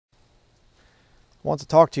I want to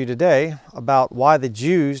talk to you today about why the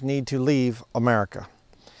Jews need to leave America.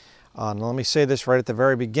 Now let me say this right at the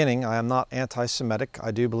very beginning. I am not anti-Semitic.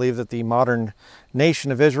 I do believe that the modern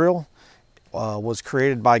nation of Israel was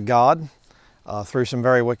created by God through some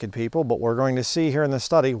very wicked people, but we're going to see here in this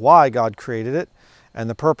study why God created it and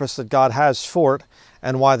the purpose that God has for it,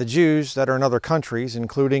 and why the Jews that are in other countries,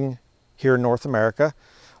 including here in North America,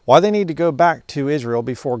 why they need to go back to Israel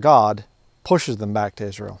before God pushes them back to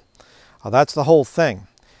Israel. That's the whole thing.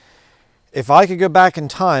 If I could go back in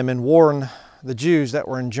time and warn the Jews that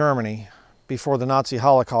were in Germany before the Nazi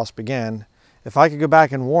Holocaust began, if I could go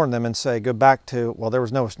back and warn them and say, go back to, well, there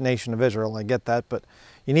was no nation of Israel, I get that, but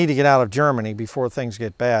you need to get out of Germany before things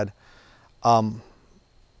get bad,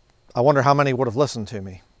 I wonder how many would have listened to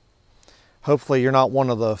me. Hopefully you're not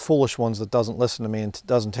one of the foolish ones that doesn't listen to me and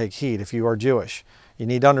doesn't take heed if you are Jewish. You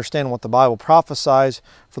need to understand what the Bible prophesies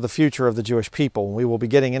for the future of the Jewish people. We will be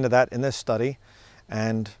getting into that in this study,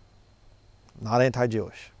 and not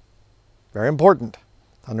anti-Jewish. Very important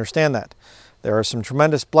to understand that. There are some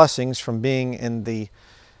tremendous blessings from being in the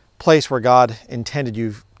place where God intended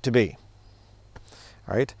you to be.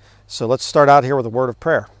 All right, so let's start out here with a word of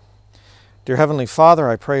prayer. Dear Heavenly Father,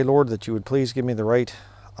 I pray, Lord, that you would please give me the right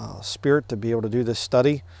spirit to be able to do this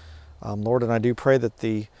study. Lord, and I do pray that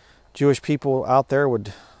the Jewish people out there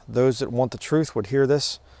those that want the truth would hear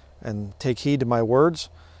this and take heed to my words,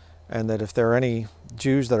 and that if there are any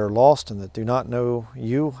Jews that are lost and that do not know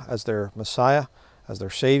you as their Messiah, as their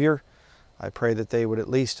Savior, I pray that they would at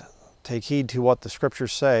least take heed to what the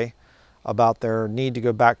Scriptures say about their need to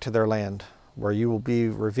go back to their land, where you will be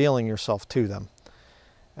revealing yourself to them.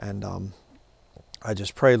 And I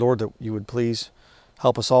just pray, Lord, that you would please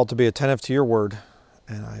help us all to be attentive to your word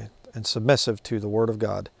and submissive to the word of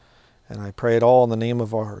God. And I pray it all in the name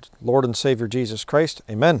of our Lord and Savior Jesus Christ.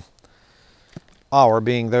 Amen. Our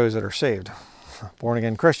being those that are saved,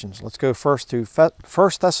 born-again Christians. Let's go first to 1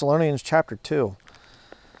 Thessalonians chapter 2.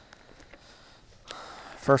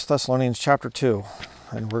 1 Thessalonians chapter 2.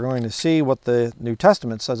 And we're going to see what the New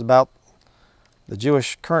Testament says about the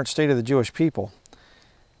current state of the Jewish people.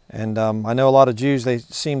 And I know a lot of Jews, they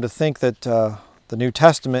seem to think that the New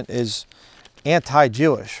Testament is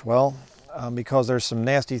anti-Jewish. Well, because there's some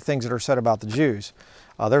nasty things that are said about the Jews.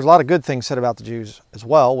 There's a lot of good things said about the Jews as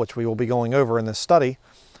well, which we will be going over in this study.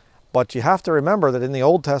 But you have to remember that in the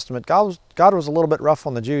Old Testament, God was a little bit rough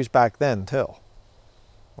on the Jews back then too.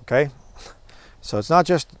 Okay? So it's not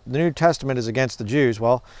just the New Testament is against the Jews.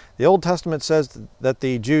 Well, the Old Testament says that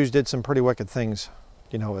the Jews did some pretty wicked things,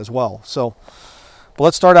 as well. So, but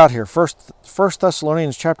let's start out here. First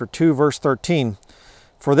Thessalonians chapter 2, verse 13.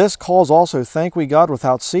 For this cause also thank we God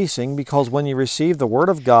without ceasing, because when ye received the word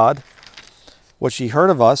of God, which ye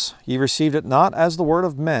heard of us, ye received it not as the word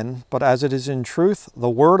of men, but as it is in truth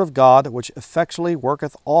the word of God, which effectually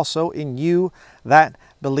worketh also in you that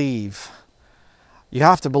believe. You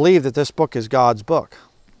have to believe that this book is God's book.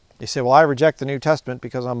 You say, well, I reject the New Testament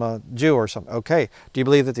because I'm a Jew or something. Okay, do you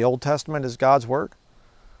believe that the Old Testament is God's word?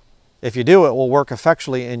 If you do, it will work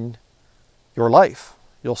effectually in your life.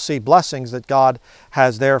 You'll see blessings that God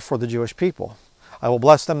has there for the Jewish people. I will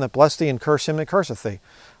bless them that bless thee, and curse him that curseth thee.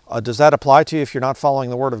 Does that apply to you if you're not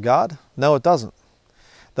following the word of God? No, it doesn't.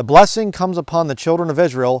 The blessing comes upon the children of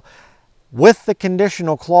Israel with the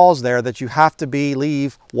conditional clause there that you have to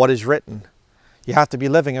believe what is written. You have to be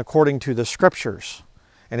living according to the Scriptures.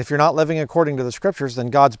 And if you're not living according to the Scriptures,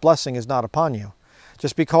 then God's blessing is not upon you.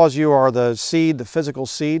 Just because you are the seed, the physical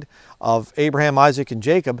seed of Abraham, Isaac, and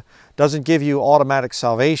Jacob, doesn't give you automatic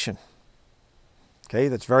salvation. Okay,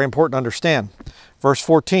 that's very important to understand. Verse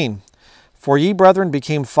 14, for ye, brethren,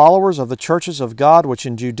 became followers of the churches of God, which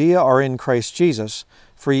in Judea are in Christ Jesus,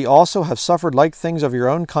 for ye also have suffered like things of your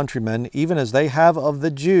own countrymen, even as they have of the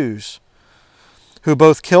Jews, who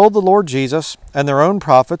both killed the Lord Jesus and their own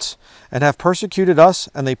prophets, and have persecuted us,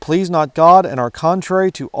 and they please not God, and are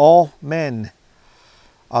contrary to all men.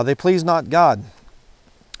 They please not God.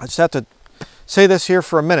 I just have to say this here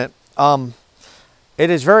for a minute. It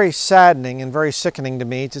is very saddening and very sickening to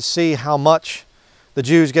me to see how much the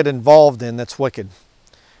Jews get involved in that's wicked.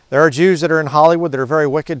 There are Jews that are in Hollywood that are very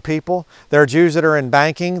wicked people. There are Jews that are in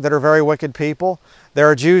banking that are very wicked people. There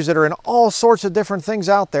are Jews that are in all sorts of different things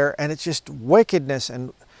out there, and it's just wickedness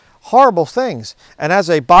and horrible things. And as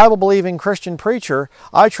a Bible-believing Christian preacher,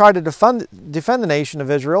 I try to defend the nation of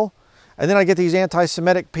Israel. And then I get these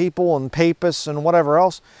anti-Semitic people and papists and whatever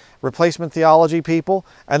else, replacement theology people,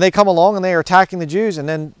 and they come along and they are attacking the Jews, and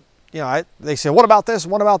then they say, what about this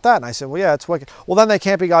and what about that? And I said, well, yeah, it's wicked. Well, then they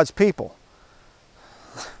can't be God's people.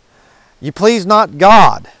 You please not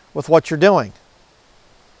God with what you're doing.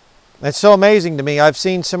 It's so amazing to me. I've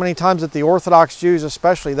seen so many times that the Orthodox Jews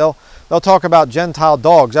especially, they'll talk about Gentile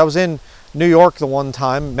dogs. I was in New York the one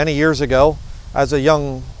time, many years ago, as a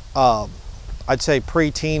young, I'd say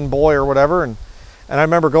preteen boy or whatever, and I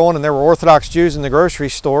remember going and there were Orthodox Jews in the grocery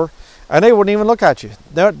store, and they wouldn't even look at you.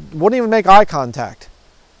 They wouldn't even make eye contact.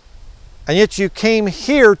 And yet you came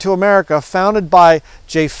here to America founded by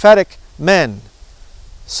Japhetic men,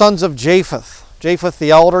 sons of Japheth. Japheth the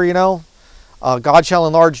elder, you know. God shall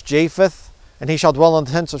enlarge Japheth, and he shall dwell in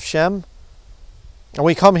the tents of Shem. And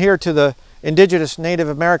we come here to the indigenous Native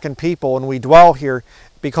American people, and we dwell here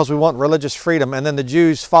because we want religious freedom. And then the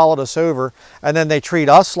Jews followed us over, and then they treat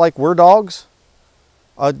us like we're dogs.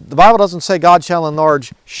 The Bible doesn't say God shall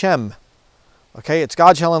enlarge Shem. Okay, it's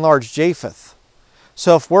God shall enlarge Japheth.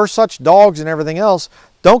 So if we're such dogs and everything else,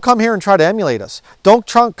 don't come here and try to emulate us. Don't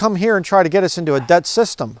come here and try to get us into a debt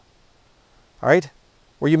system. All right,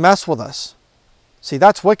 where you mess with us. See,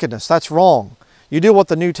 that's wickedness. That's wrong. You do what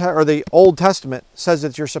the the Old Testament says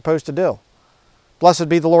that you're supposed to do. Blessed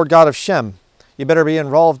be the Lord God of Shem. You better be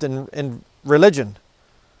involved in religion,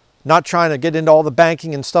 not trying to get into all the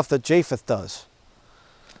banking and stuff that Japheth does.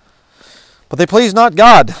 But they please not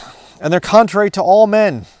God, and they're contrary to all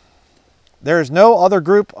men. There is no other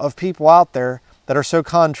group of people out there that are so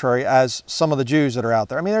contrary as some of the Jews that are out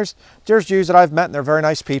there. I mean, there's Jews that I've met, and they're very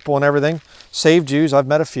nice people and everything. Saved Jews, I've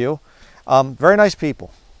met a few. Very nice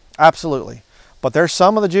people, absolutely. But there's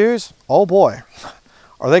some of the Jews, oh boy,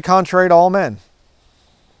 are they contrary to all men.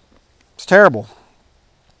 It's terrible.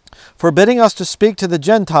 Forbidding us to speak to the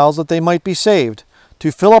Gentiles that they might be saved,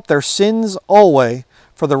 to fill up their sins always,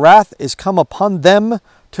 for the wrath is come upon them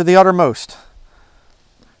to the uttermost.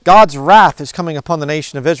 God's wrath is coming upon the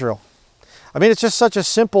nation of Israel. I mean, it's just such a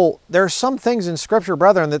simple, there are some things in Scripture,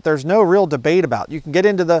 brethren, that there's no real debate about. You can get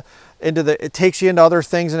into it takes you into other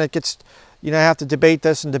things, and it gets, you have to debate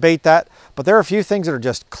this and debate that. But there are a few things that are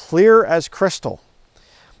just clear as crystal.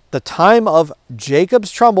 The time of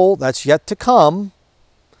Jacob's trouble, that's yet to come.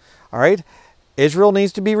 All right. Israel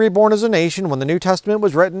needs to be reborn as a nation. When the New Testament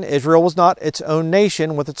was written, Israel was not its own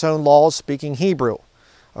nation with its own laws speaking Hebrew.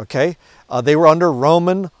 Okay. They were under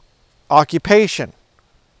Roman occupation.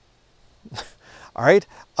 All right.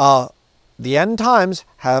 The end times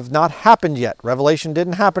have not happened yet. Revelation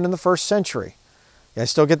didn't happen in the first century. I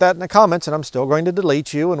still get that in the comments, and I'm still going to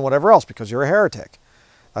delete you and whatever else because you're a heretic.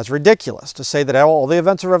 That's ridiculous to say that all the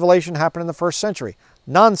events of Revelation happened in the first century.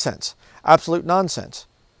 Nonsense. Absolute nonsense.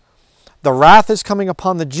 The wrath is coming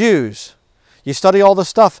upon the Jews. You study all the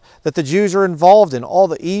stuff that the Jews are involved in, all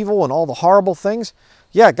the evil and all the horrible things.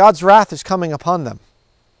 Yeah, God's wrath is coming upon them.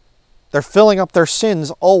 They're filling up their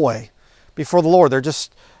sins always before the Lord. They're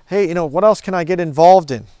just, hey, what else can I get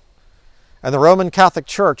involved in? And the Roman Catholic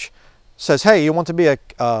Church says, hey, you want to be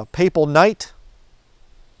a papal knight?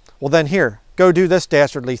 Well, then here, go do this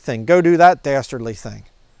dastardly thing. Go do that dastardly thing.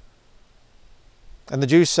 And the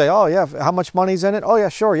Jews say, oh, yeah, how much money's in it? Oh, yeah,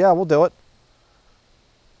 sure, yeah, we'll do it.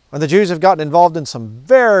 And the Jews have gotten involved in some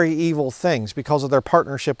very evil things because of their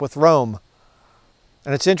partnership with Rome.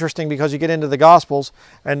 And it's interesting because you get into the Gospels,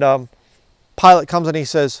 and Pilate comes and he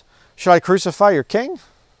says, should I crucify your king?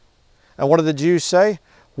 And what do the Jews say?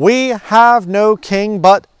 We have no king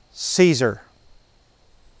but Caesar.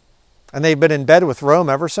 And they've been in bed with Rome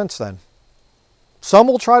ever since then. Some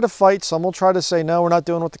will try to fight, some will try to say, no, we're not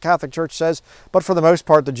doing what the Catholic Church says. But for the most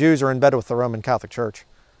part, the Jews are in bed with the Roman Catholic Church.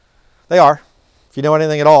 They are, if you know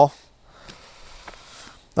anything at all.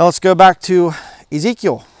 Now let's go back to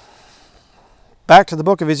Ezekiel. Back to the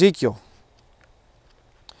book of Ezekiel.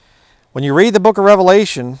 When you read the book of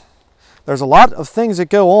Revelation, there's a lot of things that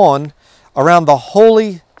go on around the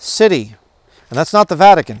holy city. And that's not the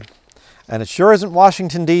Vatican. And it sure isn't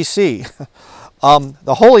Washington, D.C.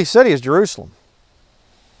 The holy city is Jerusalem.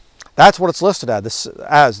 That's what it's listed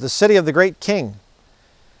as the city of the great king.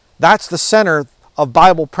 That's the center of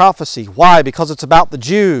Bible prophecy. Why? Because it's about the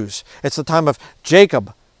Jews. It's the time of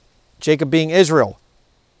Jacob. Jacob being Israel.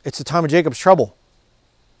 It's the time of Jacob's trouble.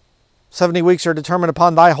 70 weeks are determined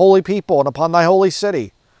upon thy holy people and upon thy holy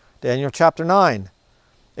city. Daniel chapter 9.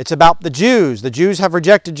 It's about the Jews. The Jews have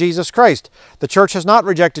rejected Jesus Christ. The church has not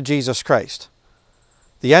rejected Jesus Christ.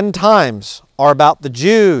 The end times are about the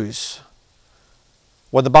Jews.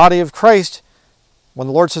 When the body of Christ, when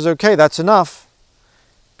the Lord says, okay, that's enough,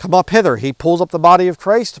 come up hither. He pulls up the body of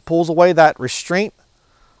Christ, pulls away that restraint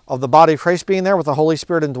of the body of Christ being there with the Holy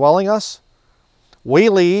Spirit indwelling us. We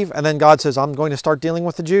leave, and then God says, I'm going to start dealing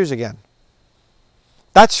with the Jews again.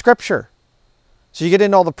 That's Scripture. So you get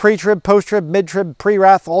into all the pre-trib, post-trib, mid-trib,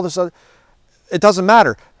 pre-wrath, all this other. It doesn't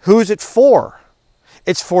matter. Who's it for?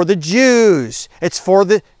 It's for the Jews. It's for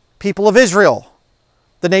the people of Israel.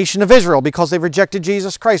 the nation of Israel because they've rejected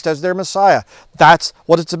Jesus Christ as their Messiah. That's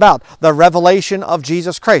what it's about. The revelation of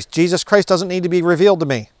Jesus Christ. Jesus Christ doesn't need to be revealed to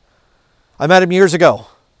me. I met him years ago.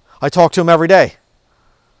 I talk to him every day.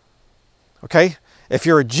 Okay? If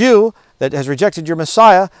you're a Jew that has rejected your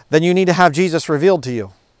Messiah, then you need to have Jesus revealed to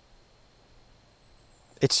you.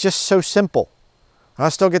 It's just so simple. And I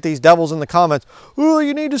still get these devils in the comments, oh,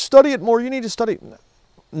 you need to study it more, you need to study.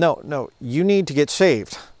 No, you need to get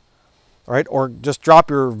saved. All right? Or just drop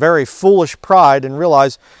your very foolish pride and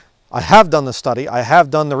realize, I have done the study, I have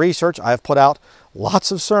done the research, I have put out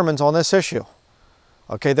lots of sermons on this issue.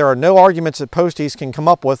 Okay, there are no arguments that posties can come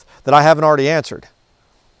up with that I haven't already answered.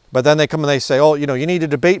 But then they come and they say, oh, you need to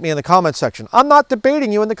debate me in the comment section. I'm not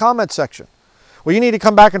debating you in the comment section. Well, you need to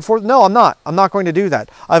come back and forth. No, I'm not. I'm not going to do that.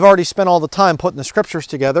 I've already spent all the time putting the scriptures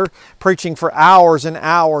together, preaching for hours and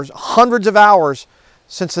hours, hundreds of hours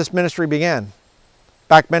since this ministry began,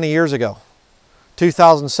 back many years ago.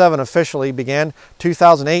 2007 officially began.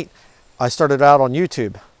 2008, I started out on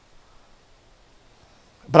YouTube.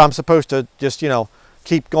 But I'm supposed to just,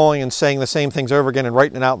 keep going and saying the same things over again and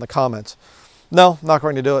writing it out in the comments. No, I'm not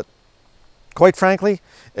going to do it. Quite frankly,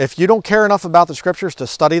 if you don't care enough about the scriptures to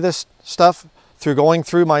study this stuff through going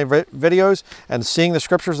through my videos and seeing the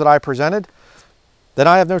scriptures that I presented, then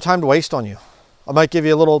I have no time to waste on you. I might give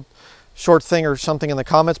you a little short thing or something in the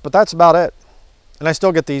comments, but that's about it. And I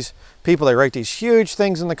still get these people, they write these huge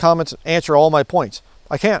things in the comments and answer all my points.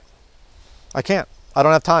 I can't. I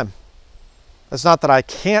don't have time. It's not that I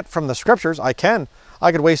can't from the scriptures. I can.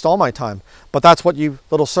 I could waste all my time. But that's what you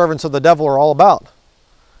little servants of the devil are all about.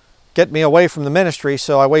 Get me away from the ministry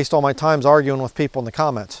so I waste all my time arguing with people in the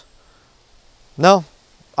comments. No,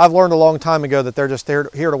 I've learned a long time ago that they're just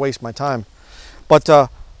here to waste my time. But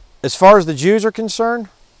as far as the Jews are concerned,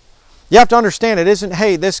 you have to understand it isn't,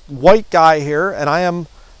 hey, this white guy here, and I am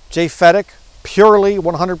Japhetic, purely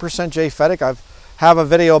 100% Japhetic. I have a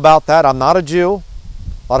video about that. I'm not a Jew.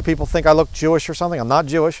 A lot of people think I look Jewish or something. I'm not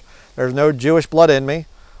Jewish. There's no Jewish blood in me.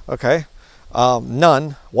 Okay?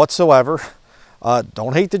 None whatsoever.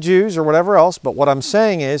 Don't hate the Jews or whatever else. But what I'm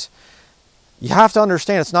saying is, you have to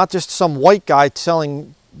understand it's not just some white guy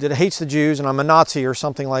telling that hates the Jews and I'm a Nazi or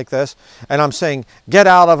something like this. And I'm saying, get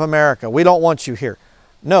out of America. We don't want you here.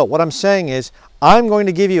 No, what I'm saying is, I'm going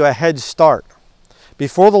to give you a head start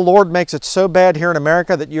before the Lord makes it so bad here in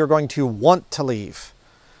America that you're going to want to leave.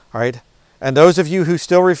 All right? And those of you who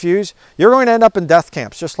still refuse, you're going to end up in death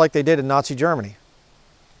camps, just like they did in Nazi Germany.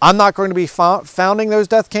 I'm not going to be founding those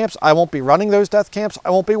death camps. I won't be running those death camps. I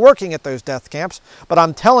won't be working at those death camps. But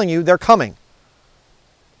I'm telling you, they're coming.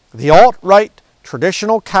 The alt-right,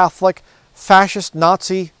 traditional Catholic, fascist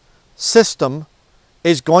Nazi system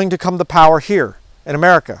is going to come to power here in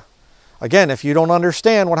America. Again, if you don't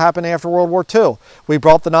understand what happened after World War II, we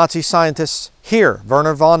brought the Nazi scientists here.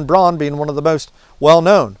 Werner von Braun being one of the most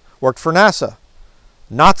well-known. Worked for NASA.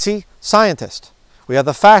 Nazi scientist. We have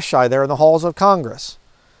the fasci there in the halls of Congress.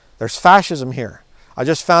 There's fascism here. I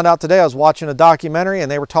just found out today, I was watching a documentary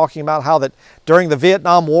and they were talking about how that during the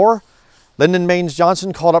Vietnam War, Lyndon Baines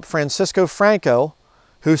Johnson called up Francisco Franco,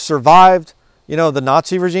 who survived, the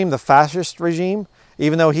Nazi regime, the fascist regime,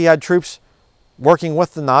 even though he had troops working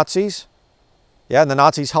with the Nazis. Yeah, and the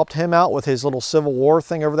Nazis helped him out with his little civil war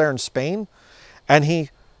thing over there in Spain. And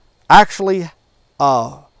he actually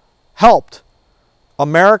helped the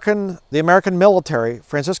American military,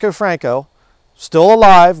 Francisco Franco, still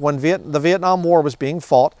alive when the Vietnam War was being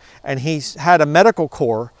fought, and he had a medical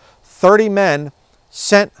corps, 30 men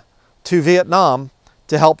sent to Vietnam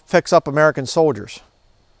to help fix up American soldiers,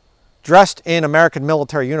 dressed in American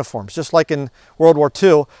military uniforms. Just like in World War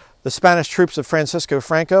II, the Spanish troops of Francisco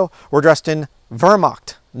Franco were dressed in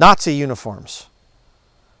Wehrmacht, Nazi uniforms.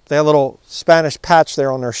 They had a little Spanish patch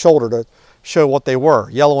there on their shoulder to show what they were.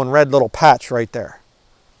 Yellow and red little patch right there.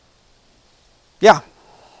 Yeah,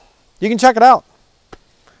 you can check it out.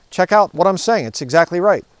 Check out what I'm saying. It's exactly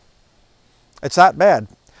right. It's that bad.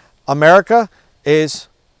 America is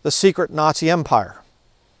the secret Nazi empire.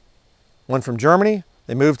 Went from Germany,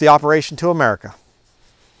 they moved the operation to America.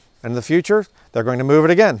 And in the future, they're going to move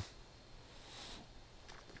it again.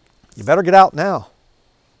 You better get out now.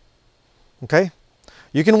 Okay?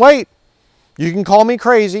 You can wait. You can call me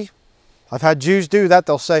crazy. I've had Jews do that.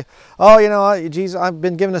 They'll say, oh, Jesus, I've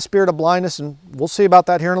been given a spirit of blindness, and we'll see about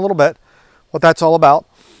that here in a little bit, what that's all about.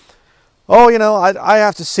 Oh, I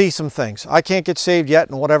have to see some things. I can't get saved yet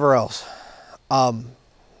and whatever else.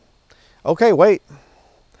 Okay, wait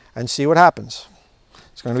and see what happens.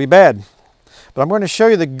 It's going to be bad. But I'm going to show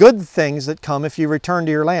you the good things that come if you return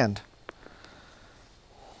to your land.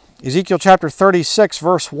 Ezekiel chapter 36,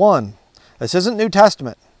 verse 1. This isn't New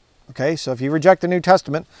Testament. Okay, so if you reject the New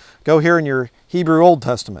Testament, go here in your Hebrew Old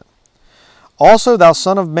Testament. Also, thou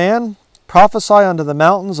son of man, prophesy unto the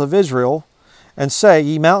mountains of Israel, and say,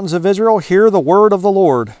 ye mountains of Israel, hear the word of the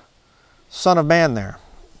Lord. Son of man there,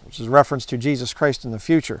 which is reference to Jesus Christ in the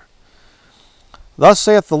future. Thus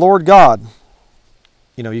saith the Lord God.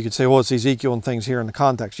 You know, you could say, well, it's Ezekiel and things here in the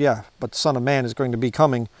context. Yeah, but the Son of Man is going to be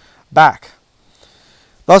coming back.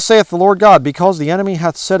 Thus saith the Lord God, because the enemy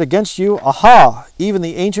hath said against you, aha, even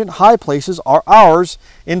the ancient high places are ours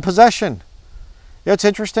in possession. Yeah, it's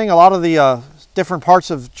interesting, a lot of the different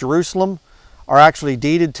parts of Jerusalem are actually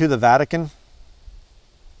deeded to the Vatican.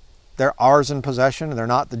 They're ours in possession. They're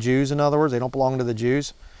not the Jews, in other words. They don't belong to the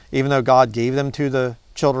Jews, even though God gave them to the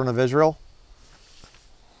children of Israel.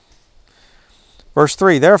 Verse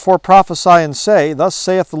 3, therefore prophesy and say, thus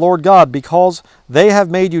saith the Lord God, because they have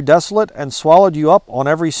made you desolate and swallowed you up on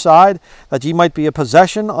every side, that ye might be a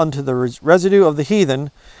possession unto the residue of the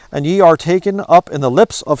heathen, and ye are taken up in the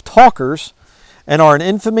lips of talkers, and are an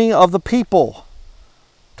infamy of the people.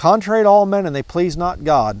 Contrary to all men, and they please not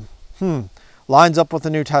God. Lines up with the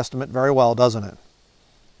New Testament very well, doesn't it?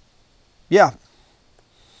 Yeah.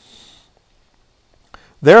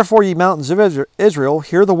 Therefore, ye mountains of Israel,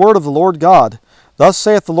 hear the word of the Lord God. Thus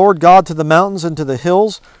saith the Lord God to the mountains and to the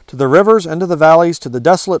hills, to the rivers and to the valleys, to the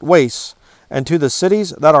desolate wastes, and to the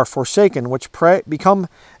cities that are forsaken, which become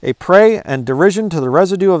a prey and derision to the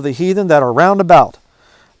residue of the heathen that are round about.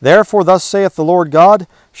 Therefore thus saith the Lord God,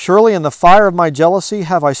 surely in the fire of my jealousy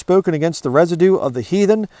have I spoken against the residue of the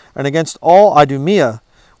heathen, and against all Idumea,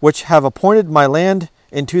 which have appointed my land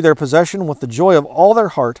into their possession with the joy of all their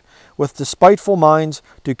heart, with despiteful minds,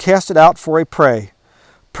 to cast it out for a prey.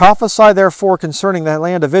 Prophesy therefore concerning the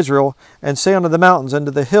land of Israel, and say unto the mountains and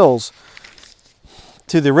to the hills,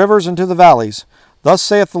 to the rivers and to the valleys, thus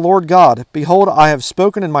saith the Lord God, behold, I have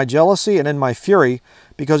spoken in my jealousy and in my fury,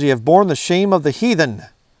 because ye have borne the shame of the heathen.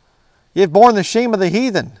 Ye have borne the shame of the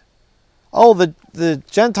heathen. Oh, the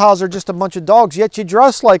Gentiles are just a bunch of dogs, yet you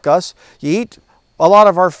dress like us. You eat a lot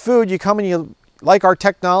of our food. You come and you like our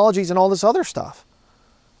technologies and all this other stuff.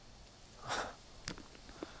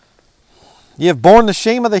 You have borne the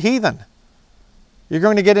shame of the heathen. You're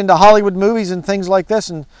going to get into Hollywood movies and things like this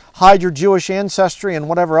and hide your Jewish ancestry and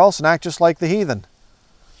whatever else and act just like the heathen.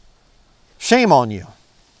 Shame on you,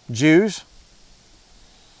 Jews.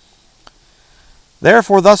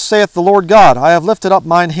 Therefore thus saith the Lord God, I have lifted up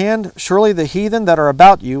mine hand, surely the heathen that are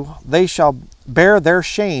about you, they shall bear their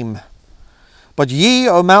shame. But ye,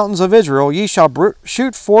 O mountains of Israel, ye shall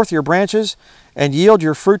shoot forth your branches, and yield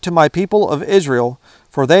your fruit to my people of Israel,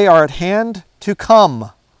 for they are at hand to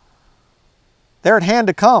come. They're at hand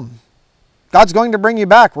to come. God's going to bring you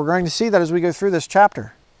back. We're going to see that as we go through this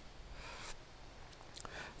chapter.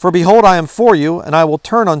 For behold, I am for you, and I will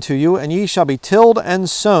turn unto you, and ye shall be tilled and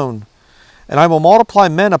sown. And I will multiply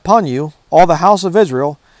men upon you, all the house of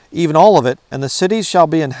Israel, even all of it, and the cities shall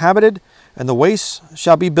be inhabited, and the wastes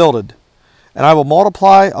shall be builded. And I will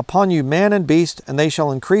multiply upon you man and beast, and they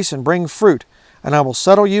shall increase and bring fruit. And I will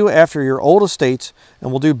settle you after your old estates,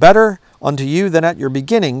 and will do better unto you than at your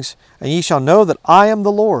beginnings, and ye shall know that I am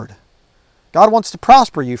the Lord. God wants to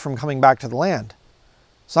prosper you from coming back to the land.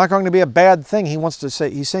 It's not going to be a bad thing.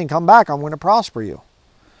 He's saying, come back, I'm going to prosper you.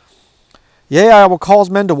 Yea, I will cause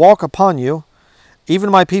men to walk upon you, even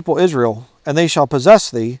my people Israel, and they shall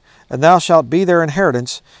possess thee, and thou shalt be their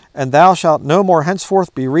inheritance, and thou shalt no more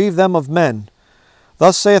henceforth bereave them of men.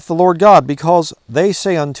 Thus saith the Lord God, because they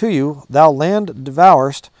say unto you, thou land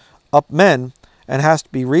devourest up men, and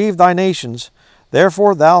hast bereaved thy nations,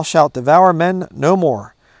 therefore thou shalt devour men no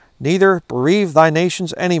more, neither bereave thy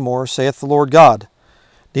nations any more, saith the Lord God.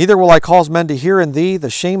 Neither will I cause men to hear in thee the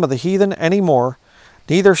shame of the heathen any more,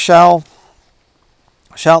 neither shalt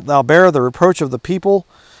thou bear the reproach of the people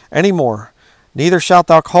any more, neither shalt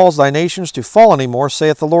thou cause thy nations to fall any more,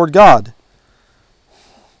 saith the Lord God.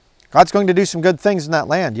 God's going to do some good things in that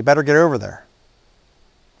land. You better get over there.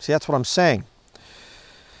 See, that's what I'm saying.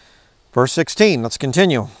 Verse 16, let's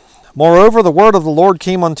continue. Moreover, the word of the Lord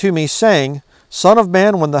came unto me, saying, Son of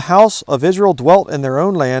man, when the house of Israel dwelt in their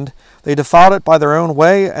own land, they defiled it by their own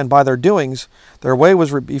way and by their doings. Their way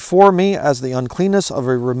was before me as the uncleanness of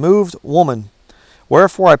a removed woman.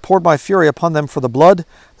 Wherefore I poured my fury upon them for the blood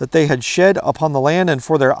that they had shed upon the land, and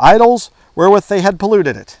for their idols wherewith they had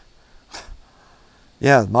polluted it.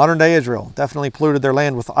 Yeah, modern day Israel definitely polluted their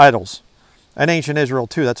land with idols. And ancient Israel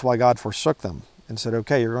too. That's why God forsook them and said,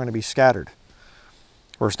 okay, you're going to be scattered.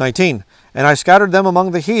 Verse 19, and I scattered them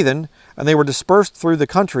among the heathen, and they were dispersed through the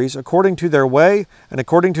countries. According to their way and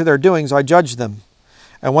according to their doings I judged them.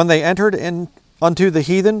 And when they entered in unto the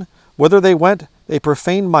heathen, whither they went, They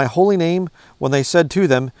profaned my holy name when they said to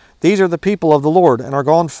them, These are the people of the Lord, and are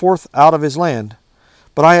gone forth out of his land.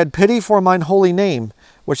 But I had pity for mine holy name,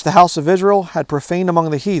 which the house of Israel had profaned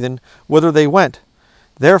among the heathen, whither they went.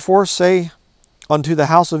 Therefore say unto the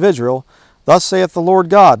house of Israel, Thus saith the Lord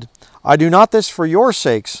God, I do not this for your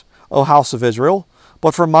sakes, O house of Israel,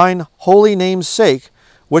 but for mine holy name's sake,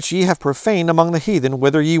 which ye have profaned among the heathen,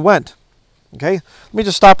 whither ye went. Okay, let me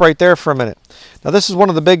just stop right there for a minute. Now this is one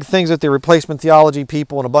of the big things that the replacement theology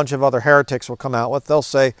people and a bunch of other heretics will come out with. They'll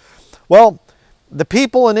say, well, the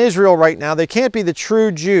people in Israel right now, they can't be the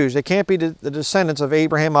true Jews. They can't be the descendants of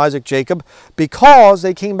Abraham, Isaac, Jacob, because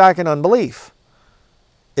they came back in unbelief.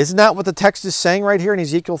 Isn't that what the text is saying right here in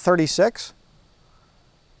Ezekiel 36?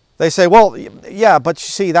 They say, well, yeah, but you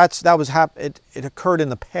see, it occurred in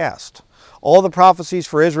the past. All the prophecies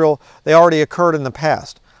for Israel, they already occurred in the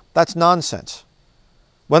past. That's nonsense.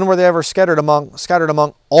 When were they ever scattered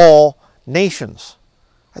among all nations?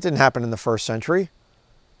 That didn't happen in the first century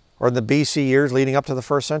or in the BC years leading up to the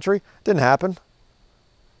first century. It didn't happen.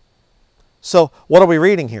 So what are we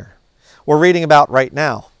reading here? We're reading about right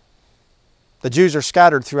now. The Jews are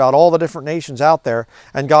scattered throughout all the different nations out there,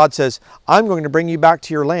 and God says, I'm going to bring you back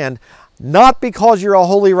to your land, not because you're a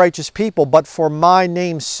holy, righteous people, but for my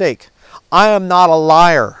name's sake. I am not a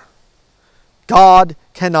liar. God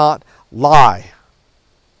cannot lie.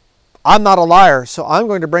 I'm not a liar, so I'm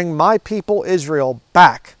going to bring my people Israel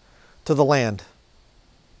back to the land.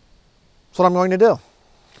 That's what I'm going to do.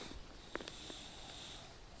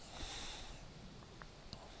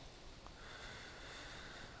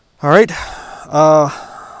 All right.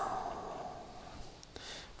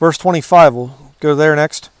 Verse 25, we'll go there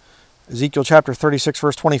next. Ezekiel chapter 36,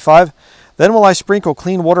 verse 25. Then will I sprinkle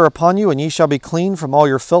clean water upon you, and ye shall be clean from all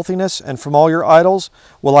your filthiness, and from all your idols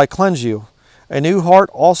will I cleanse you. A new heart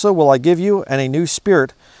also will I give you, and a new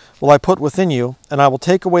spirit will I put within you, and I will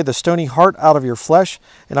take away the stony heart out of your flesh,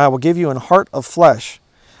 and I will give you an heart of flesh.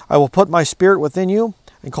 I will put my spirit within you,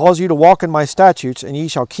 and cause you to walk in my statutes, and ye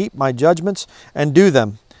shall keep my judgments, and do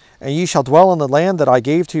them. And ye shall dwell in the land that I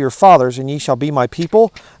gave to your fathers, and ye shall be my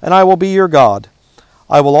people, and I will be your God.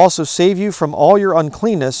 I will also save you from all your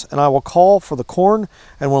uncleanness, and I will call for the corn,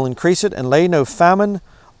 and will increase it, and lay no famine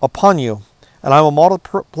upon you. And I will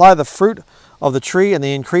multiply the fruit of the tree and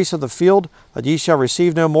the increase of the field, that ye shall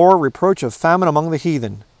receive no more reproach of famine among the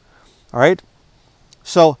heathen. All right?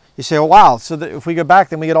 So you say, oh, wow, so that if we go back,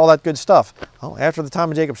 then we get all that good stuff. Well, after the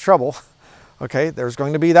time of Jacob's trouble, okay, there's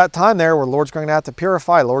going to be that time there where the Lord's going to have to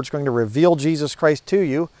purify. The Lord's going to reveal Jesus Christ to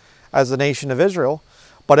you as the nation of Israel.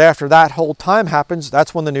 But after that whole time happens,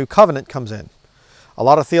 that's when the new covenant comes in. A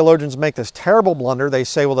lot of theologians make this terrible blunder. They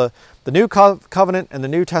say, well, the new covenant and the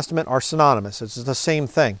New Testament are synonymous. It's the same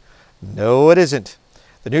thing. No, it isn't.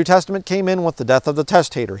 The New Testament came in with the death of the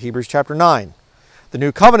testator, Hebrews chapter 9. The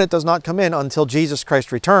new covenant does not come in until Jesus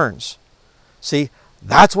Christ returns. See,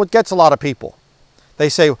 that's what gets a lot of people. They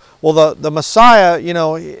say, well, the Messiah, you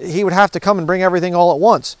know, he would have to come and bring everything all at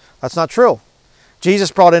once. That's not true.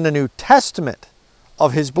 Jesus brought in a New Testament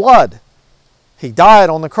of his blood. He died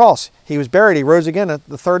on the cross. He was buried. He rose again at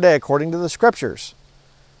the third day according to the Scriptures.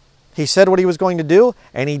 He said what he was going to do,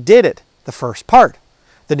 and he did it, the first part.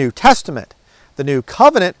 The New Testament. The New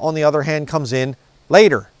Covenant, on the other hand, comes in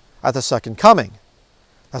later, at the second coming.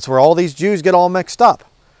 That's where all these Jews get all mixed up.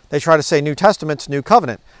 They try to say New Testament's New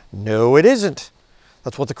Covenant. No, it isn't.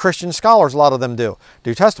 That's what the Christian scholars, a lot of them do.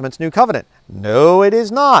 New Testament's New Covenant. No, it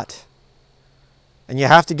is not. And you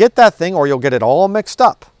have to get that thing or you'll get it all mixed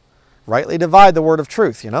up. Rightly divide the word of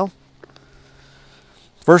truth, you know.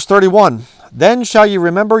 Verse 31, Then shall ye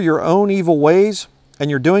remember your own evil ways and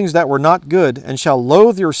your doings that were not good, and shall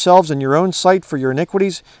loathe yourselves in your own sight for your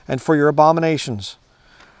iniquities and for your abominations.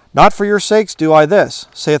 Not for your sakes do I this,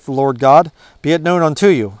 saith the Lord God. Be it known unto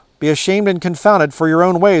you. Be ashamed and confounded for your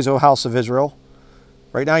own ways, O house of Israel.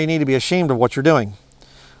 Right now you need to be ashamed of what you're doing.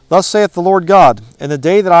 Thus saith the Lord God, In the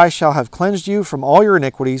day that I shall have cleansed you from all your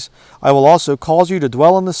iniquities, I will also cause you to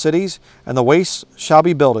dwell in the cities, and the wastes shall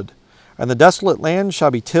be builded, and the desolate land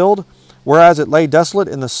shall be tilled, whereas it lay desolate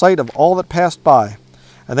in the sight of all that passed by.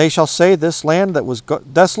 And they shall say, This land that was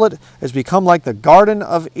desolate is become like the Garden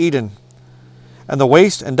of Eden. And the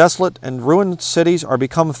waste and desolate and ruined cities are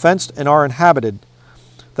become fenced and are inhabited.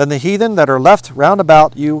 Then the heathen that are left round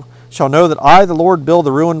about you shall know that I, the Lord, build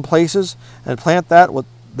the ruined places, and plant that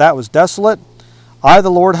was desolate. I,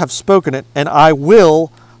 the Lord, have spoken it, and I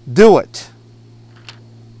will do it.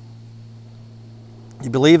 You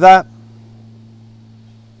believe that?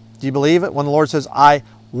 Do you believe it when the Lord says, I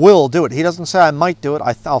will do it? He doesn't say I might do it.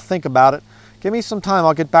 I'll think about it. Give me some time.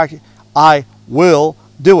 I'll get back to you. I will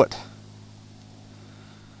do it.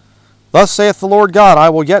 Thus saith the Lord God, I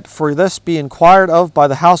will yet for this be inquired of by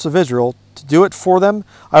the house of Israel, to do it for them.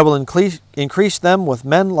 I will increase them with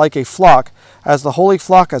men like a flock, as the holy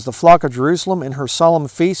flock, as the flock of Jerusalem in her solemn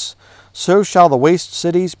feasts. So shall the waste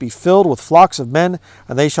cities be filled with flocks of men,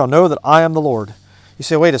 and they shall know that I am the Lord. You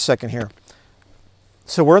say, wait a second here.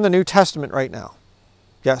 So we're in the New Testament right now.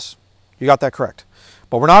 Yes, you got that correct.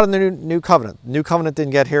 But we're not in the new covenant. The new covenant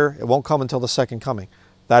didn't get here. It won't come until the second coming.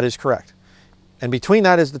 That is correct. And between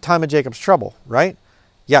that is the time of Jacob's trouble, right?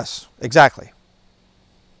 Yes, exactly.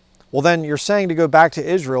 Well, then you're saying to go back to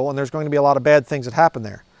Israel, and there's going to be a lot of bad things that happen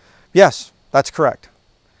there. Yes, that's correct.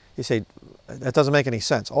 You say, that doesn't make any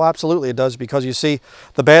sense. Oh, absolutely it does, because you see,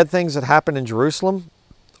 the bad things that happen in Jerusalem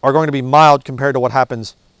are going to be mild compared to what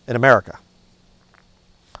happens in America.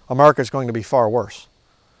 America is going to be far worse.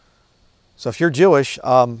 So if you're Jewish,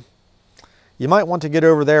 you might want to get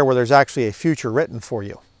over there where there's actually a future written for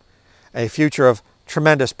you. A future of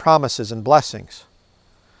tremendous promises and blessings.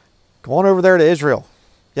 Go on over there to Israel.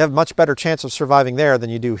 You have a much better chance of surviving there than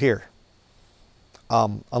you do here.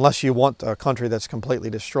 Unless you want a country that's completely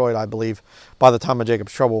destroyed, I believe, by the time of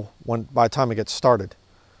Jacob's trouble, by the time it gets started.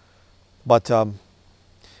 But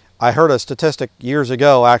I heard a statistic years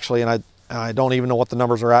ago, actually, and I don't even know what the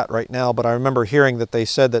numbers are at right now, but I remember hearing that they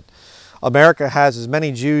said that America has as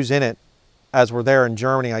many Jews in it as were there in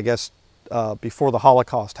Germany, I guess, before the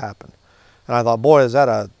Holocaust happened. And I thought, boy, is that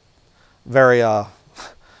a very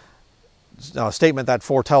statement that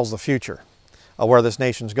foretells the future of where this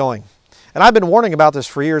nation's going. And I've been warning about this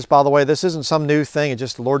for years, by the way. This isn't some new thing.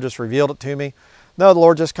 The Lord just revealed it to me. No, the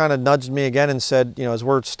Lord just kind of nudged me again and said, as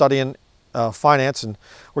we're studying finance and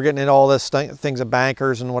we're getting into all this things of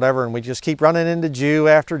bankers and whatever, and we just keep running into Jew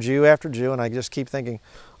after Jew after Jew, and I just keep thinking,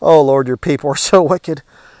 oh, Lord, your people are so wicked.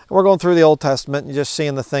 And we're going through the Old Testament and just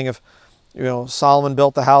seeing the thing of, Solomon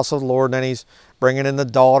built the house of the Lord, and then he's bringing in the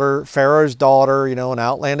daughter, Pharaoh's daughter, an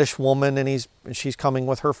outlandish woman, and she's coming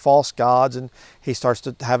with her false gods, and he starts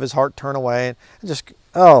to have his heart turn away, and just,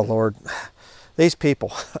 oh, Lord, these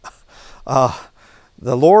people.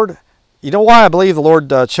 The Lord, you know why I believe the Lord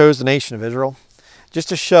chose the nation of Israel? Just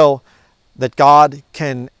to show that God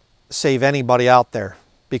can save anybody out there,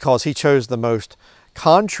 because he chose the most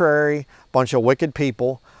contrary bunch of wicked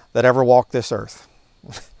people that ever walked this earth.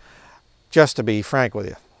 Just to be frank with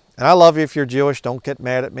you. And I love you if you're Jewish. Don't get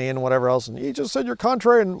mad at me and whatever else. And you just said you're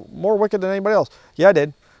contrary and more wicked than anybody else. Yeah, I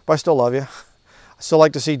did. But I still love you. I still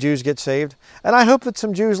like to see Jews get saved. And I hope that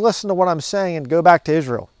some Jews listen to what I'm saying and go back to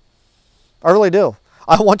Israel. I really do.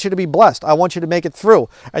 I want you to be blessed. I want you to make it through.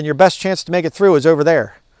 And your best chance to make it through is over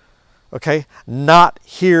there. Okay? Not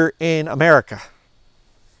here in America.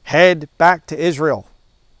 Head back to Israel.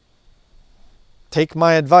 Take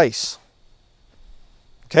my advice.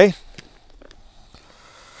 Okay?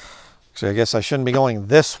 So I guess I shouldn't be going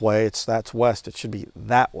this way. That's west. It should be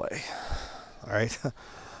that way. All right.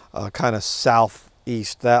 Kind of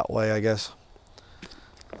southeast that way, I guess.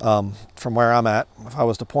 From where I'm at, if I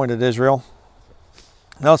was to point at Israel.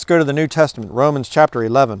 Now let's go to the New Testament, Romans chapter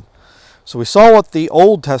 11. So we saw what the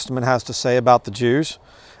Old Testament has to say about the Jews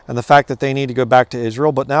and the fact that they need to go back to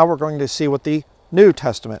Israel. But now we're going to see what the New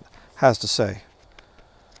Testament has to say.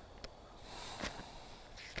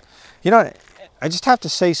 I just have to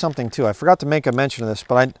say something too. I forgot to make a mention of this,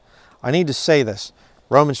 but I need to say this.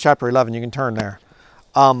 Romans chapter 11, you can turn there.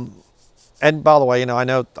 And by the way, I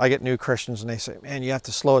know I get new Christians and they say, man, you have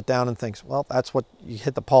to slow it down and things. Well, that's what you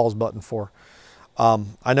hit the pause button for.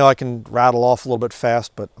 I know I can rattle off a little bit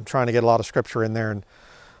fast, but I'm trying to get a lot of scripture in there and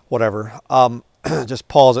whatever. Just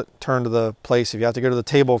pause it, turn to the place. If you have to go to the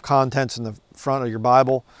table of contents in the front of your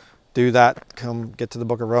Bible, do that. Come get to the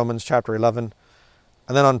book of Romans chapter 11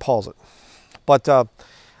 and then unpause it. But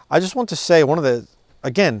I just want to say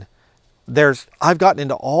I've gotten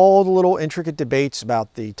into all the little intricate debates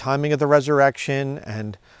about the timing of the resurrection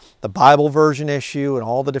and the Bible version issue and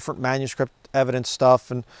all the different manuscript evidence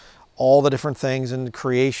stuff and all the different things and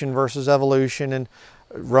creation versus evolution and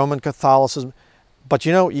Roman Catholicism. But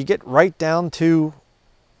you get right down to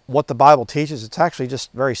what the Bible teaches. It's actually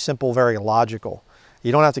just very simple, very logical.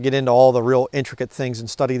 You don't have to get into all the real intricate things and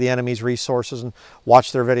study the enemy's resources and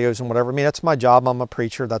watch their videos and whatever. I mean, that's my job. I'm a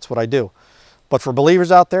preacher. That's what I do. But for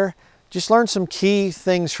believers out there, just learn some key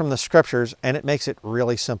things from the scriptures and it makes it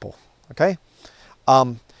really simple. Okay?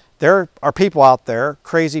 There are people out there,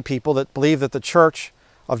 crazy people, that believe that the Church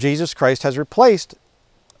of Jesus Christ has replaced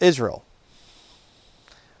Israel.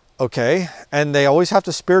 Okay? And they always have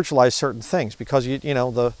to spiritualize certain things because,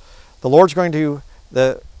 the Lord's going to...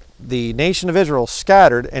 The nation of Israel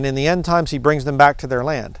scattered, and in the end times he brings them back to their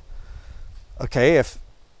land. Okay, if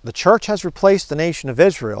the church has replaced the nation of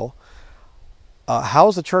Israel, How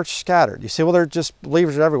is the church scattered? You say, well, they're just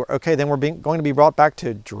believers everywhere. Okay, then we're going to be brought back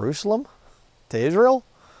to Jerusalem, to Israel,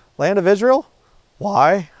 land of Israel.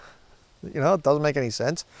 Why? You know, it doesn't make any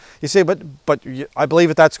sense. You say, but I believe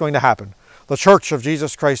that that's going to happen. The church of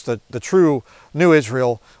Jesus Christ, the true new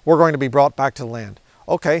Israel, we're going to be brought back to the land.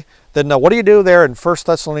 Okay, then what do you do there in 1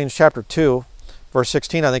 Thessalonians chapter 2, verse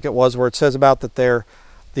 16, I think it was, where it says about that they're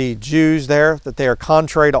the Jews there, that they are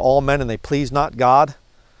contrary to all men and they please not God?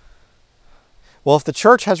 Well, if the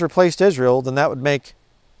church has replaced Israel, then that would make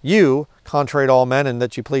you contrary to all men and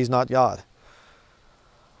that you please not God.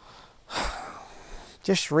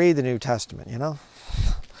 Just read the New Testament, you know.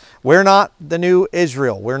 We're not the new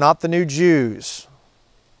Israel. We're not the new Jews.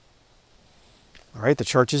 All right, the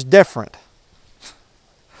church is different.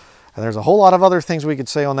 And there's a whole lot of other things we could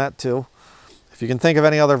say on that too. If you can think of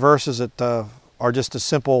any other verses that are just a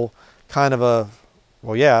simple kind of a,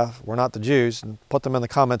 well, yeah, we're not the Jews, and put them in the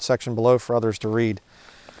comments section below for others to read.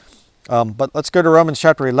 But let's go to Romans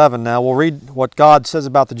chapter 11 now. We'll read what God says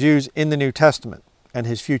about the Jews in the New Testament and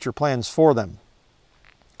his future plans for them.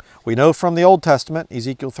 We know from the Old Testament,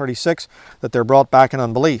 Ezekiel 36, that they're brought back in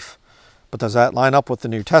unbelief. But does that line up with the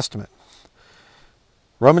New Testament?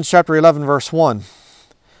 Romans chapter 11, verse 1.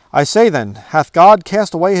 I say then, hath God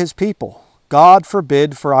cast away his people? God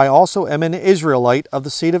forbid, for I also am an Israelite of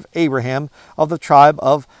the seed of Abraham, of the tribe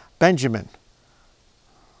of Benjamin.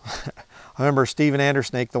 I remember Stephen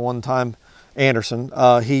Anderson, the one time, Anderson,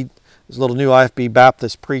 he was a little new IFB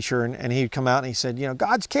Baptist preacher, and he'd come out and he said, you know,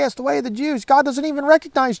 God's cast away the Jews. God doesn't even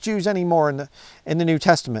recognize Jews anymore in the New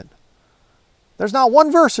Testament. There's not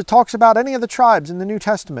one verse that talks about any of the tribes in the New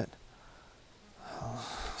Testament.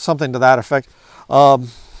 Something to that effect.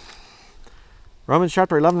 Romans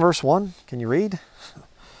chapter 11, verse 1. Can you read?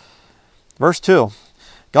 Verse 2.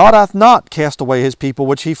 God hath not cast away his people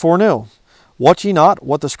which he foreknew. Wot ye not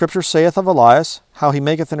what the Scripture saith of Elias, how he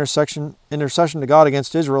maketh intercession to God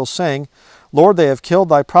against Israel, saying, Lord, they have killed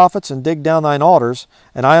thy prophets and digged down thine altars,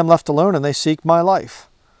 and I am left alone, and they seek my life.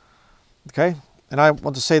 Okay? And I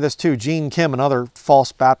want to say this too. Gene Kim, another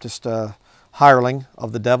false Baptist hireling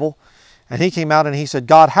of the devil, and he came out and he said,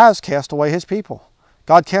 God has cast away his people.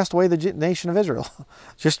 God cast away the nation of Israel.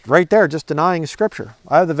 Just right there, just denying Scripture.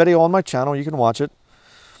 I have the video on my channel. You can watch it.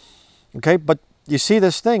 Okay? But you see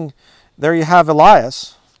this thing. There you have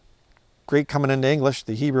Elias, Greek coming into English.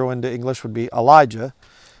 The Hebrew into English would be Elijah.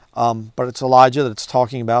 But it's Elijah that it's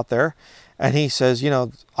talking about there. And he says, you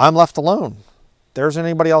know, I'm left alone. There isn't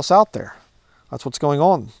anybody else out there. That's what's going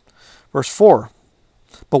on. Verse 4.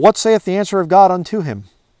 But what saith the answer of God unto him?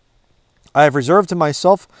 I have reserved to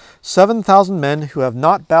myself 7,000 men who have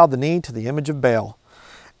not bowed the knee to the image of Baal.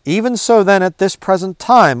 Even so then at this present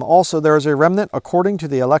time also there is a remnant according to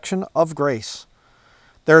the election of grace.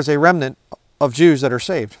 There is a remnant of Jews that are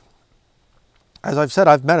saved. As I've said,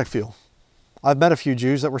 I've met a few. I've met a few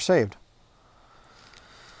Jews that were saved.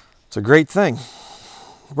 It's a great thing.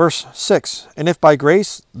 Verse 6, and if by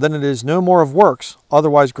grace, then it is no more of works,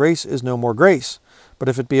 otherwise grace is no more grace. But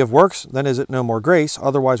if it be of works, then is it no more grace,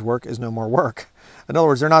 otherwise work is no more work. In other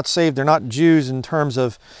words, they're not saved, they're not Jews in terms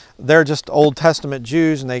of, they're just Old Testament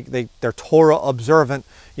Jews, and they're Torah observant,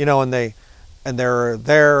 you know, and they're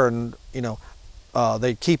there, and, you know,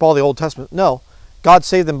 they keep all the Old Testament. No, God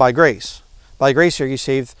saved them by grace. By grace are you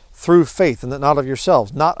saved through faith, and that not of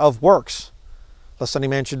yourselves, not of works, lest any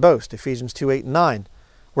man should boast. Ephesians 2, 8, and 9.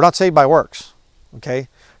 We're not saved by works. Okay?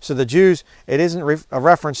 So the Jews, it isn't a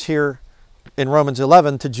reference here in Romans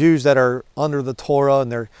 11 to Jews that are under the Torah and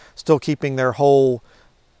they're still keeping their whole,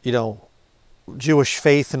 you know, Jewish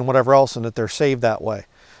faith and whatever else, and that they're saved that way.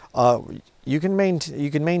 You can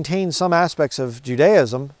maintain some aspects of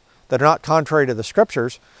Judaism that are not contrary to the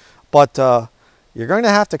Scriptures, but you're going to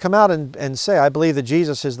have to come out and say, I believe that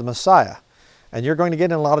Jesus is the Messiah. And you're going to get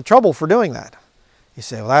in a lot of trouble for doing that. You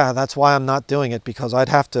say, well, that's why I'm not doing it, because I'd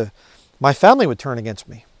have to, my family would turn against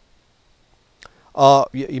me.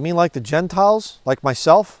 You mean like the Gentiles, like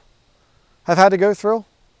myself, have had to go through?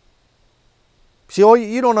 See,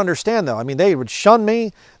 you don't understand though. I mean, they would shun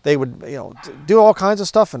me. They would, you know, do all kinds of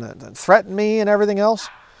stuff and threaten me and everything else.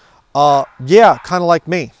 Yeah, kind of like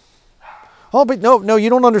me. Oh, but no, you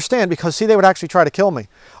don't understand, because see, they would actually try to kill me.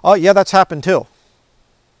 Oh, yeah, that's happened too.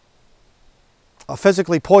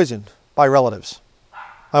 Physically poisoned by relatives.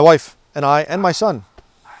 My wife and I and my son.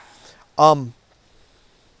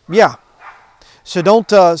 Yeah. So don't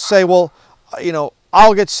say, well, you know,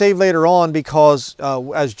 I'll get saved later on because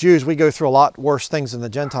as Jews we go through a lot worse things than the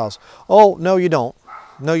Gentiles. Oh, no, you don't.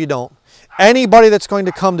 No, you don't. Anybody that's going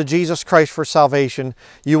to come to Jesus Christ for salvation,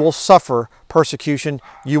 you will suffer persecution.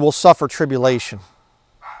 You will suffer tribulation.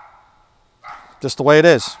 Just the way it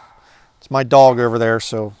is. It's my dog over there,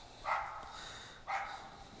 so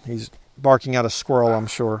he's barking at a squirrel, I'm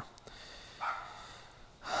sure.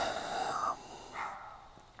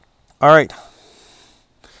 All right.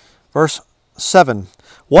 Verse 7.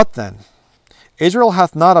 What then? Israel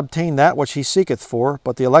hath not obtained that which he seeketh for,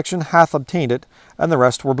 but the election hath obtained it, and the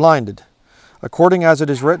rest were blinded. According as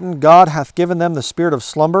it is written, God hath given them the spirit of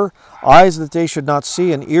slumber, eyes that they should not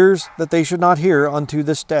see, and ears that they should not hear unto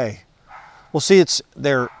this day. Well, see,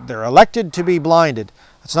 they're elected to be blinded.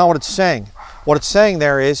 That's not what it's saying. What it's saying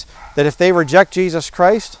there is that if they reject Jesus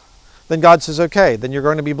Christ, then God says, okay, then you're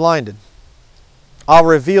going to be blinded. I'll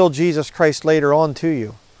reveal Jesus Christ later on to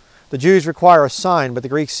you. The Jews require a sign, but the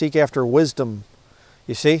Greeks seek after wisdom.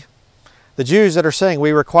 You see? The Jews that are saying,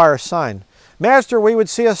 we require a sign. Master, we would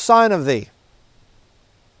see a sign of thee.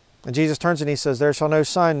 And Jesus turns and he says, there shall no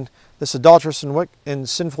sign, this adulterous and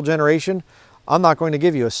sinful generation, I'm not going to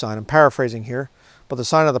give you a sign. I'm paraphrasing here, but the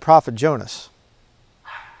sign of the prophet Jonas.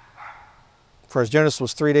 For as Jonas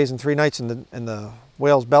was 3 days and 3 nights in the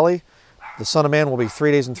whale's belly, the Son of Man will be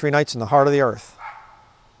 3 days and 3 nights in the heart of the earth.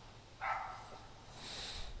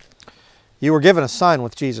 You were given a sign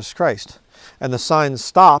with Jesus Christ. And the signs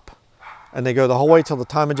stop, and they go the whole way till the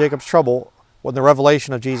time of Jacob's trouble, when the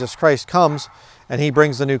revelation of Jesus Christ comes, and he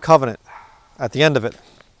brings the new covenant at the end of it.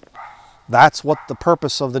 That's what the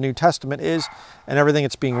purpose of the New Testament is, and everything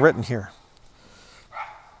that's being written here.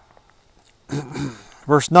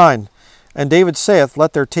 Verse 9, and David saith,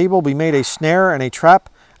 let their table be made a snare and a trap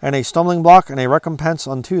and a stumbling block and a recompense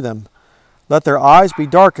unto them. Let their eyes be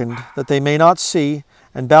darkened, that they may not see,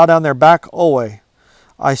 and bow down their back alway.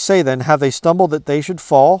 I say then, have they stumbled that they should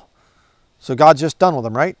fall? So God's just done with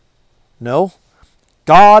them, right? No.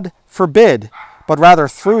 God forbid, but rather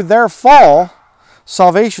through their fall,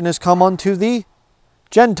 salvation is come unto the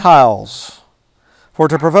Gentiles, for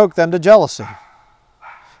to provoke them to jealousy.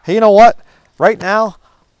 Hey, you know what? Right now,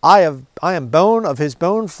 I am bone of his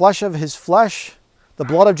bone, flesh of his flesh. The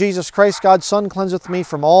blood of Jesus Christ, God's Son, cleanseth me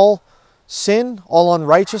from all sin, all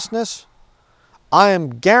unrighteousness. I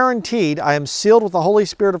am guaranteed, I am sealed with the Holy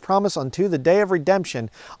Spirit of promise unto the day of redemption.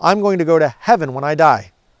 I'm going to go to heaven when I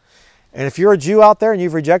die. And if you're a Jew out there and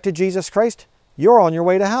you've rejected Jesus Christ, you're on your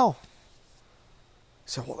way to hell.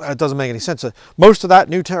 So well, that doesn't make any sense. Most of that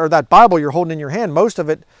that Bible you're holding in your hand, most of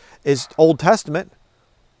it is Old Testament.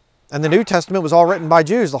 And the New Testament was all written by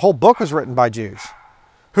Jews. The whole book was written by Jews.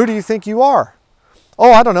 Who do you think you are?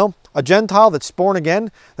 Oh, I don't know. A Gentile that's born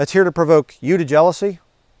again, that's here to provoke you to jealousy?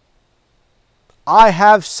 I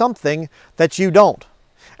have something that you don't.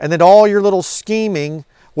 And that all your little scheming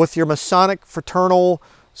with your Masonic fraternal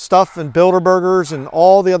stuff and Bilderbergers and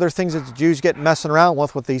all the other things that the Jews get messing around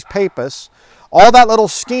with these papists, all that little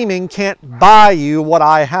scheming can't buy you what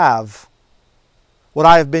I have. What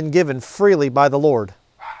I have been given freely by the Lord.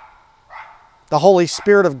 The Holy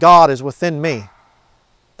Spirit of God is within me.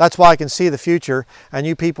 That's why I can see the future, and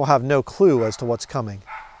you people have no clue as to what's coming.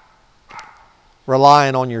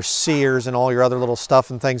 Relying on your seers and all your other little stuff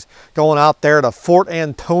and things. Going out there to Fort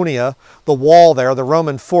Antonia, the wall there, the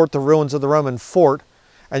Roman fort, the ruins of the Roman fort.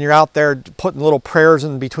 And you're out there putting little prayers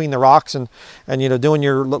in between the rocks and you know, doing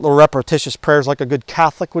your little repetitious prayers like a good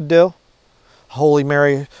Catholic would do. Holy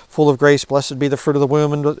Mary, full of grace, blessed be the fruit of the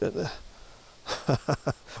womb. And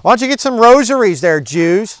why don't you get some rosaries there,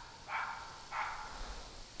 Jews?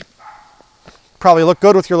 Probably look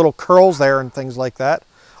good with your little curls there and things like that.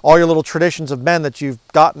 All your little traditions of men that you've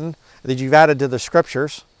gotten, that you've added to the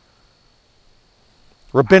scriptures.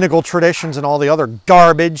 Rabbinical traditions and all the other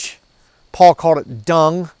garbage. Paul called it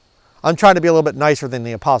dung. I'm trying to be a little bit nicer than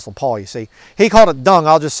the Apostle Paul, you see. He called it dung.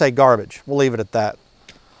 I'll just say garbage. We'll leave it at that.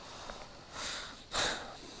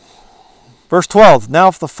 Verse 12, now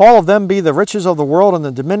if the fall of them be the riches of the world and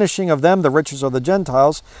the diminishing of them the riches of the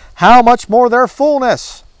Gentiles, how much more their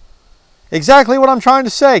fullness? Exactly what I'm trying to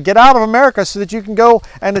say. Get out of America so that you can go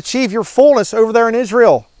and achieve your fullness over there in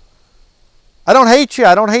Israel. I don't hate you.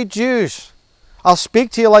 I don't hate Jews. I'll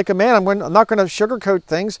speak to you like a man. I'm not going to sugarcoat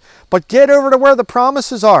things, but get over to where the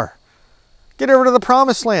promises are. Get over to the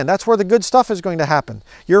promised land. That's where the good stuff is going to happen.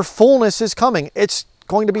 Your fullness is coming. It's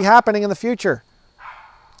going to be happening in the future.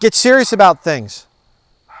 Get serious about things.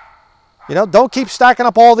 You know, don't keep stacking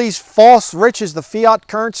up all these false riches, the fiat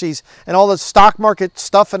currencies, and all the stock market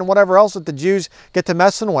stuff and whatever else that the Jews get to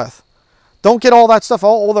messing with. Don't get all that stuff,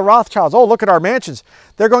 all the Rothschilds. Oh, look at our mansions.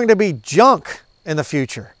 They're going to be junk in the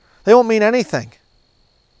future. They won't mean anything.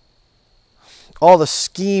 All the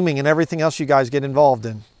scheming and everything else you guys get involved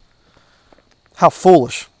in. How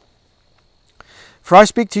foolish. For I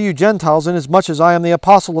speak to you Gentiles, inasmuch as I am the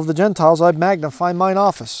apostle of the Gentiles, I magnify mine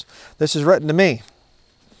office. This is written to me.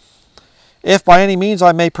 if by any means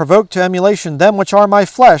I may provoke to emulation them which are my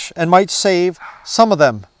flesh, and might save some of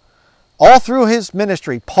them. All through his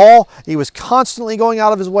ministry, Paul, he was constantly going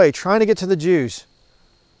out of his way, trying to get to the Jews.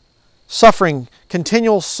 Suffering,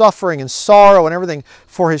 continual suffering and sorrow and everything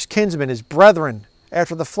for his kinsmen, his brethren,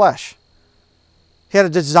 after the flesh. He had a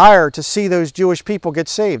desire to see those Jewish people get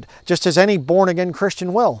saved, just as any born-again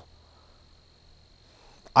Christian will.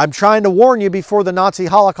 I'm trying to warn you before the Nazi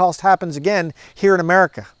Holocaust happens again here in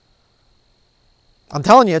America. I'm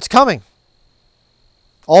telling you, it's coming.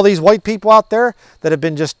 All these white people out there that have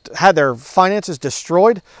been just had their finances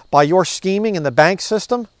destroyed by your scheming in the bank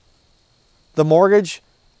system, the mortgage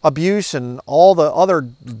abuse and all the other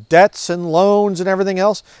debts and loans and everything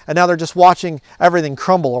else, and now they're just watching everything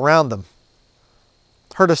crumble around them.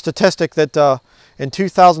 Heard a statistic that in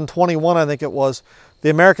 2021, I think it was, the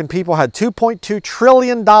American people had $2.2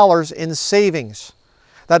 trillion in savings.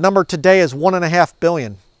 That number today is $1.5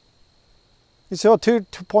 billion. You say, oh,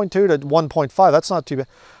 2.2 to 1.5, that's not too bad.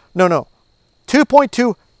 No.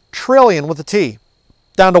 2.2 trillion with a T,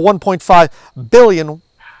 down to 1.5 billion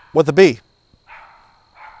with a B.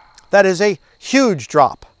 That is a huge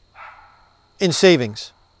drop in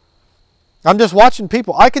savings. I'm just watching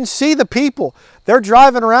people. I can see the people. They're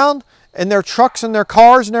driving around in their trucks and their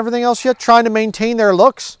cars and everything else yet, trying to maintain their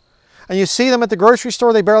looks. And you see them at the grocery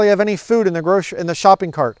store, they barely have any food in the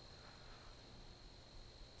shopping cart.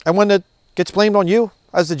 And when it gets blamed on you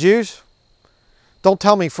as the Jews, don't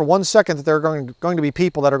tell me for 1 second that there are going to be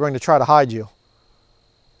people that are going to try to hide you.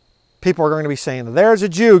 People are going to be saying, there's a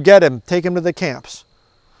Jew, get him, take him to the camps.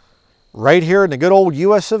 Right here in the good old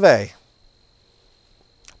US of A.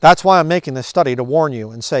 That's why I'm making this study, to warn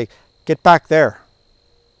you and say, get back there.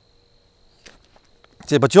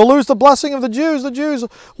 See, but you'll lose the blessing of the Jews. The Jews,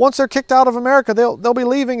 once they're kicked out of America, they'll be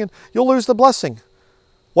leaving and you'll lose the blessing.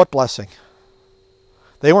 What blessing?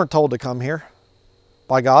 They weren't told to come here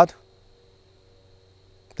by God.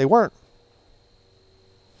 They weren't.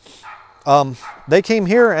 They came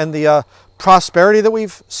here, and the prosperity that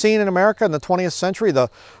we've seen in America in the 20th century, the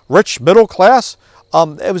rich middle class,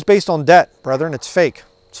 it was based on debt, brethren. It's fake.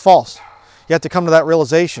 It's false. You have to come to that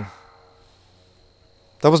realization.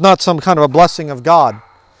 That was not some kind of a blessing of God.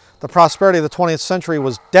 The prosperity of the 20th century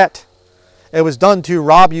was debt. It was done to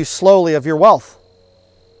rob you slowly of your wealth.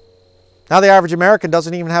 Now the average American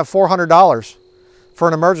doesn't even have $400 for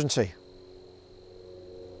an emergency.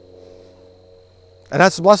 And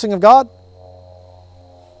that's the blessing of God?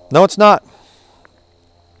 No, it's not.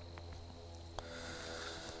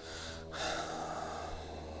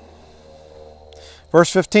 Verse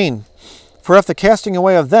 15, for if the casting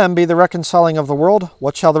away of them be the reconciling of the world,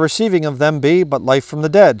 what shall the receiving of them be but life from the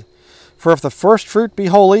dead? For if the first fruit be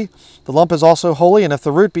holy, the lump is also holy, and if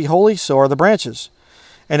the root be holy, so are the branches.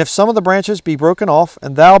 And if some of the branches be broken off,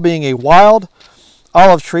 and thou being a wild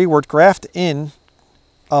olive tree wert grafted in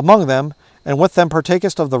among them, and with them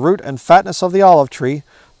partakest of the root and fatness of the olive tree,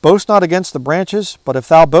 boast not against the branches, but if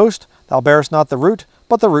thou boast, thou bearest not the root,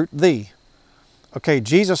 but the root thee. Okay,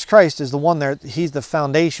 Jesus Christ is the one there. He's the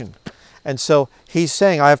foundation. And so he's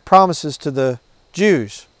saying, I have promises to the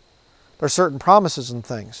Jews. There are certain promises and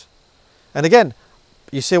things. And again,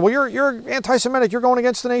 you say, well, you're anti-Semitic. You're going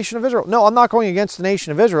against the nation of Israel. No, I'm not going against the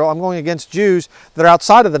nation of Israel. I'm going against Jews that are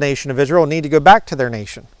outside of the nation of Israel and need to go back to their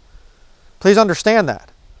nation. Please understand that.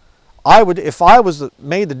 If I was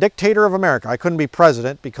made the dictator of America, I couldn't be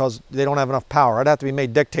president because they don't have enough power. I'd have to be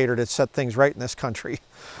made dictator to set things right in this country.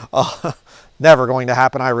 Never going to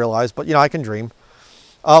happen, I realize, but I can dream.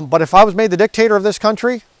 But if I was made the dictator of this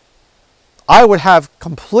country, I would have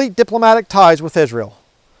complete diplomatic ties with Israel.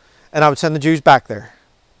 And I would send the Jews back there.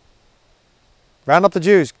 Round up the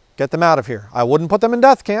Jews, get them out of here. I wouldn't put them in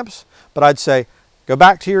death camps, but I'd say, go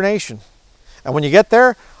back to your nation. And when you get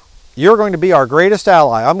there, you're going to be our greatest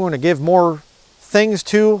ally. I'm going to give more things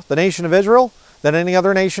to the nation of Israel than any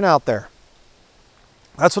other nation out there.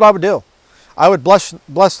 That's what I would do. I would bless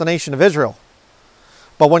the nation of Israel.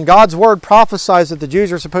 But when God's word prophesies that the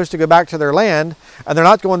Jews are supposed to go back to their land, and they're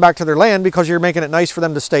not going back to their land because you're making it nice for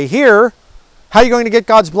them to stay here, how are you going to get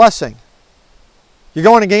God's blessing? You're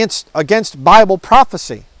going against Bible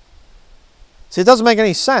prophecy. See, it doesn't make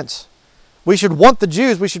any sense. We should want the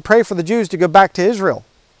Jews, we should pray for the Jews to go back to Israel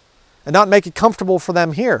and not make it comfortable for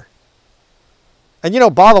them here. And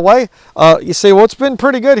by the way, you say, well, it's been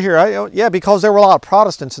pretty good here. Yeah, because there were a lot of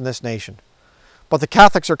Protestants in this nation. But the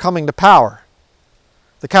Catholics are coming to power.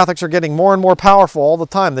 The Catholics are getting more and more powerful all the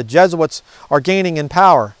time. The Jesuits are gaining in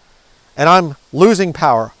power. And I'm losing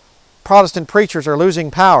power. Protestant preachers are losing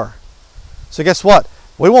power. So guess what?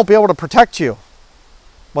 We won't be able to protect you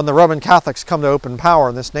when the Roman Catholics come to open power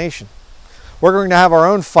in this nation. we're going to have our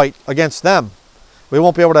own fight against them. We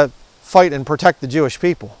won't be able to fight and protect the Jewish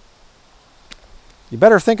people. You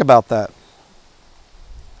better think about that.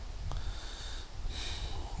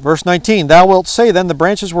 Verse 19, thou wilt say then, the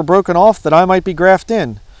branches were broken off that I might be grafted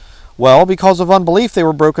in. Well, because of unbelief they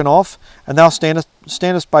were broken off, and thou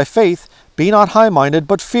standest by faith. Be not high-minded,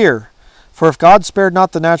 but fear. For if God spared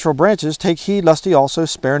not the natural branches, take heed lest he also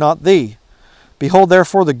spare not thee. Behold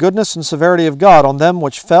therefore the goodness and severity of God on them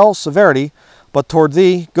which fell, severity, but toward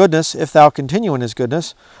thee goodness, if thou continue in his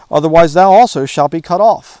goodness. Otherwise thou also shalt be cut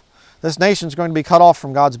off. This nation is going to be cut off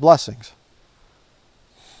from God's blessings.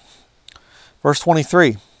 Verse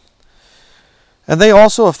 23. And they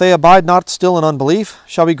also, if they abide not still in unbelief,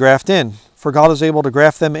 shall be grafted in. For God is able to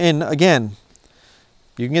graft them in again.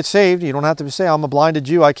 You can get saved. You don't have to say, I'm a blinded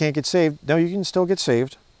Jew, I can't get saved. No, you can still get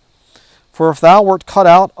saved. For if thou wert cut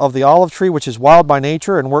out of the olive tree which is wild by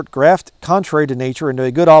nature, and wert grafted contrary to nature into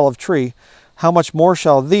a good olive tree, how much more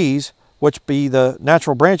shall these, which be the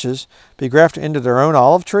natural branches, be grafted into their own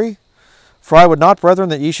olive tree? For I would not, brethren,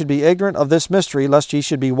 that ye should be ignorant of this mystery, lest ye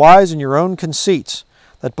should be wise in your own conceits,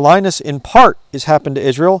 that blindness in part is happened to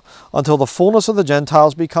Israel, until the fullness of the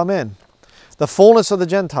Gentiles be come in. The fullness of the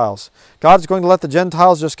Gentiles. God's going to let the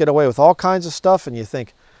Gentiles just get away with all kinds of stuff, and you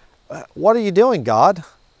think, what are you doing, God?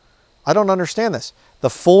 I don't understand this. The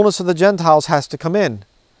fullness of the Gentiles has to come in.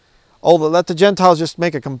 Oh, let the Gentiles just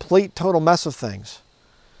make a complete, total mess of things.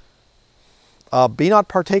 Be not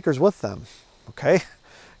partakers with them. Okay?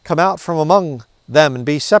 Come out from among them and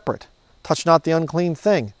be separate. Touch not the unclean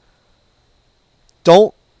thing.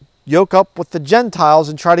 Don't yoke up with the Gentiles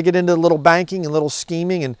and try to get into little banking and little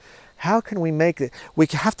scheming. And how can we make it? We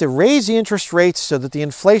have to raise the interest rates so that the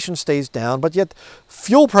inflation stays down, but yet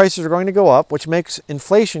fuel prices are going to go up, which makes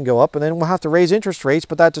inflation go up, and then we'll have to raise interest rates,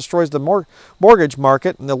 but that destroys the mortgage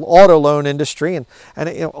market and the auto loan industry, and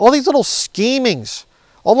you know, all these little schemings,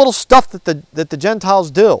 all little stuff that the Gentiles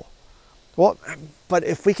do. Well, but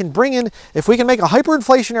if we can make a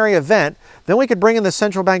hyperinflationary event, then we could bring in the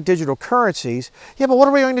central bank digital currencies. Yeah, but what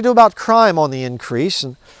are we going to do about crime on the increase?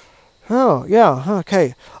 And oh, yeah,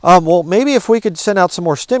 okay. Well, maybe if we could send out some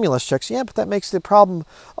more stimulus checks. Yeah, but that makes the problem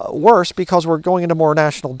worse because we're going into more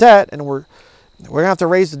national debt, and we're going to have to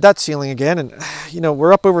raise the debt ceiling again. And you know,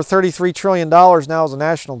 we're up over $33 trillion now as a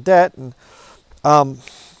national debt. And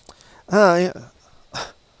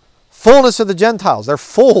fullness of the Gentiles, they're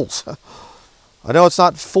fools. I know it's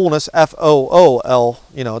not fullness, F-O-O-L,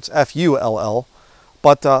 you know, it's F-U-L-L,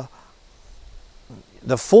 but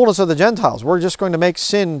the fullness of the Gentiles, we're just going to make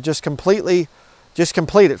sin just complete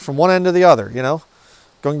it from one end to the other, you know,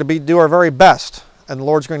 going to do our very best, and the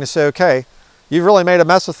Lord's going to say, okay, you've really made a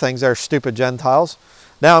mess of things there, stupid Gentiles.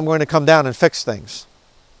 Now I'm going to come down and fix things.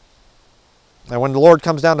 And when the Lord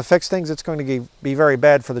comes down to fix things, it's going to be very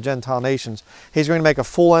bad for the Gentile nations. He's going to make a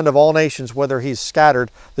full end of all nations, whether he's scattered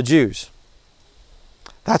the Jews.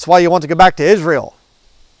 That's why you want to go back to Israel,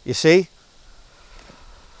 you see?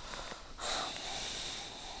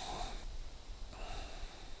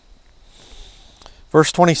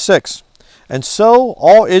 Verse 26, and so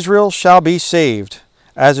all Israel shall be saved.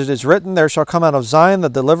 As it is written, there shall come out of Zion the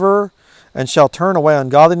deliverer, and shall turn away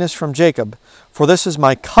ungodliness from Jacob. For this is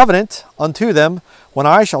my covenant unto them, when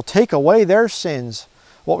I shall take away their sins.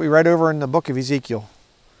 What we read over in the book of Ezekiel,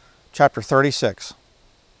 chapter 36.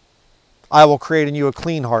 I will create in you a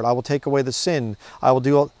clean heart. I will take away the sin. I will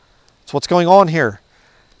do... It's what's going on here.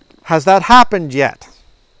 Has that happened yet?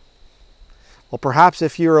 Well, perhaps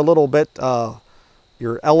if you're a little bit...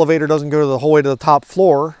 your elevator doesn't go the whole way to the top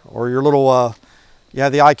floor, or your little... you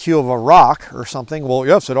have the IQ of a rock or something. Well,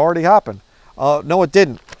 yes, it already happened. No, it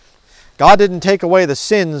didn't. God didn't take away the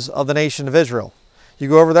sins of the nation of Israel. You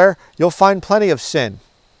go over there, you'll find plenty of sin.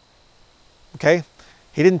 Okay?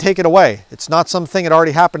 He didn't take it away. It's not something that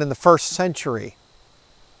already happened in the first century.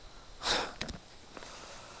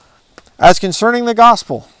 As concerning the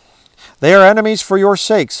gospel, they are enemies for your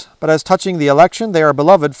sakes, but as touching the election, they are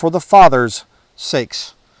beloved for the Father's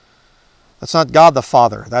sakes. That's not God the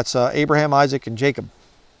Father. That's Abraham, Isaac, and Jacob.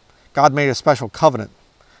 God made a special covenant,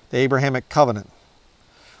 the Abrahamic covenant.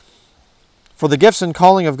 For the gifts and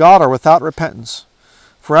calling of God are without repentance.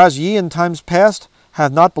 For as ye in times past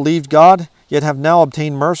have not believed God, yet have now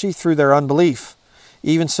obtained mercy through their unbelief,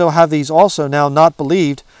 even so have these also now not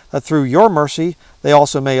believed, that through your mercy they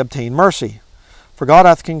also may obtain mercy. For God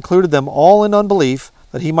hath concluded them all in unbelief,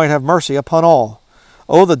 that he might have mercy upon all.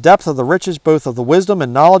 O the depth of the riches both of the wisdom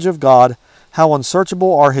and knowledge of God! How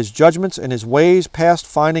unsearchable are his judgments and his ways past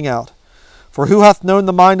finding out! For who hath known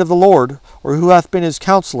the mind of the Lord, or who hath been his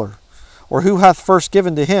counselor? Or who hath first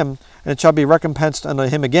given to him, and it shall be recompensed unto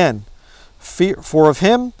him again? For of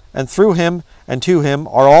him, and through him, and to him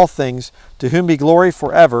are all things, to whom be glory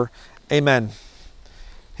forever. Amen.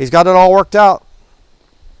 He's got it all worked out.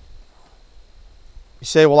 You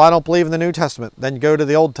say, well, I don't believe in the New Testament. Then go to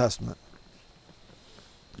the Old Testament.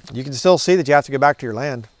 You can still see that you have to go back to your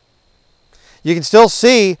land. You can still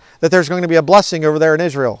see that there's going to be a blessing over there in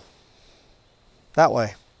Israel. That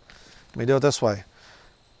way. Let me do it this way.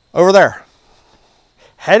 Over there.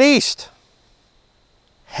 Head east.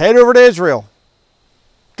 Head over to Israel.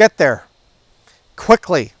 Get there.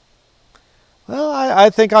 Quickly. Well, I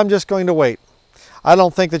think I'm just going to wait. I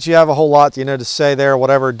don't think that you have a whole lot, to say there,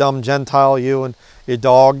 whatever, dumb Gentile, you and your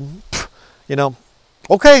dog,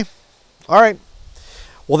 Okay. All right.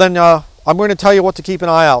 Well, then I'm going to tell you what to keep an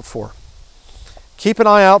eye out for. Keep an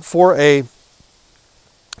eye out for a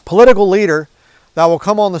political leader that will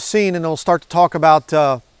come on the scene and will start to talk about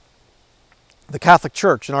the Catholic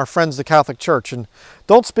Church and our friends, the Catholic Church. And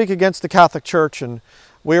don't speak against the Catholic Church. And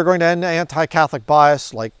we are going to end anti-Catholic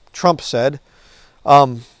bias, like Trump said.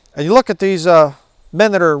 And you look at these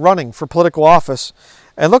men that are running for political office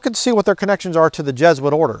and look and see what their connections are to the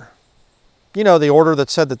Jesuit order. The order that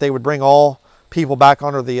said that they would bring all people back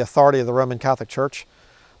under the authority of the Roman Catholic Church.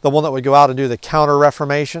 The one that would go out and do the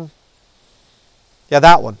counter-reformation. Yeah,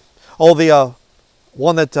 that one. Oh, the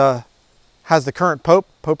one that has the current Pope,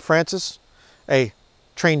 Pope Francis, a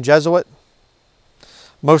trained Jesuit.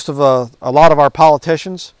 Most of a lot of our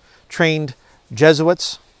politicians, trained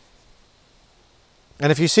Jesuits.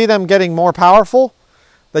 And if you see them getting more powerful,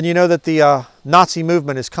 then you know that the Nazi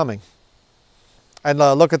movement is coming. And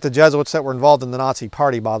look at the Jesuits that were involved in the Nazi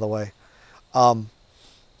party, by the way.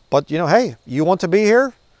 But, hey, you want to be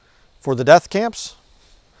here for the death camps,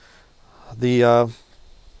 the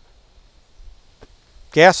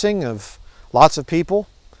gassing of lots of people,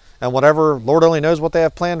 and whatever, Lord only knows what they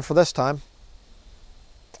have planned for this time.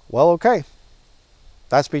 Well, okay.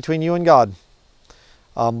 That's between you and God.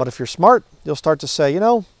 But if you're smart, you'll start to say,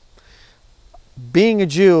 being a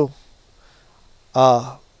Jew,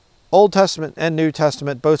 Old Testament and New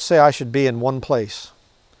Testament both say I should be in one place.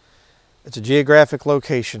 It's a geographic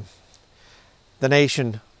location. The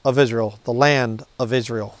nation of Israel, the land of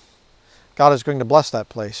Israel. God is going to bless that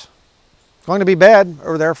place. It's going to be bad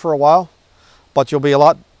over there for a while, but you'll be a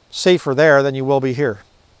lot safer there than you will be here.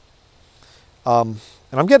 And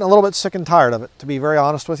I'm getting a little bit sick and tired of it, to be very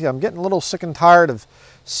honest with you. I'm getting a little sick and tired of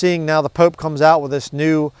seeing now the Pope comes out with this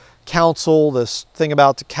new council, this thing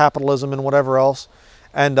about capitalism and whatever else.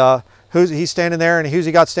 And he's standing there, and who's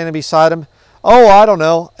he got standing beside him? Oh, I don't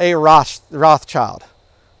know, a Rothschild.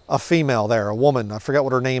 A female there, a woman. I forget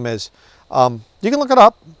what her name is. You can look it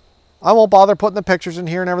up. I won't bother putting the pictures in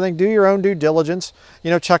here and everything. Do your own due diligence.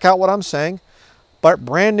 Check out what I'm saying. But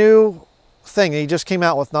brand new thing he just came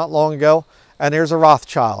out with not long ago. And there's a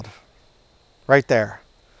Rothschild right there.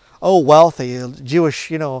 Oh, wealthy,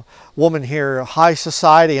 Jewish, woman here, high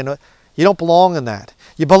society. And you don't belong in that.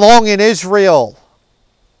 You belong in Israel.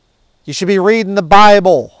 You should be reading the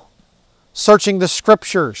Bible, searching the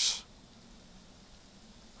scriptures.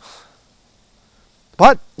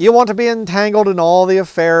 But you want to be entangled in all the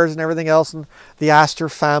affairs and everything else, and the Astor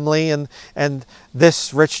family and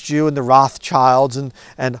this rich Jew and the Rothschilds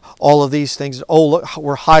and all of these things. Oh, look,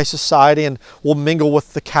 we're high society and we'll mingle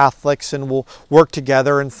with the Catholics and we'll work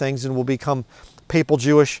together and things, and we'll become papal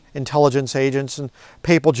Jewish intelligence agents and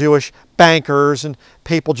papal Jewish bankers and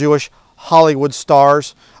papal Jewish Hollywood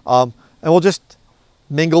stars. And we'll just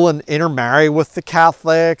mingle and intermarry with the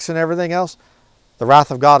Catholics and everything else. The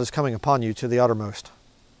wrath of God is coming upon you to the uttermost.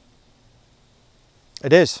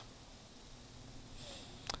 It is.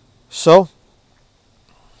 So,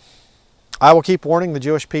 I will keep warning the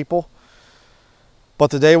Jewish people,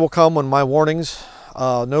 but the day will come when my warnings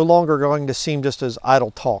no longer are going to seem just as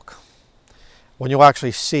idle talk, when you'll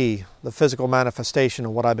actually see the physical manifestation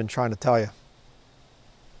of what I've been trying to tell you.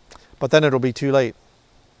 But then it'll be too late.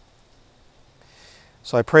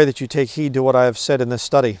 So I pray that you take heed to what I have said in this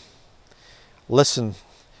study. Listen,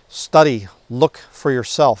 study, look for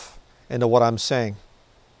yourself into what I'm saying.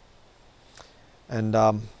 And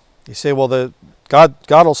you say, well, God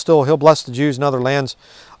will still, he'll bless the Jews in other lands.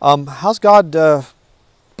 How's God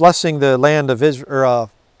blessing the land of Israel,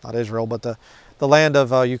 not Israel, but the land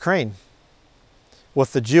of Ukraine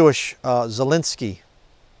with the Jewish Zelensky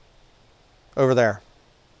over there,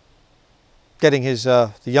 getting his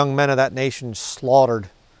the young men of that nation slaughtered,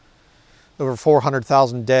 over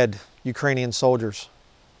 400,000 dead Ukrainian soldiers.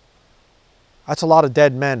 That's a lot of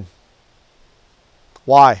dead men.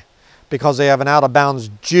 Why? Because they have an out-of-bounds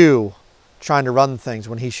Jew trying to run things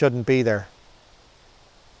when he shouldn't be there.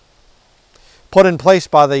 Put in place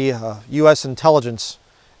by the U.S. intelligence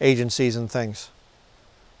agencies and things.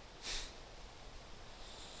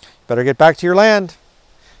 Better get back to your land.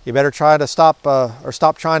 You better try to stop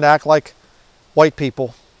trying to act like white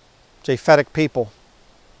people, Japhetic people.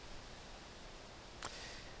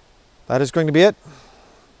 That is going to be it.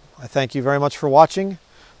 I thank you very much for watching,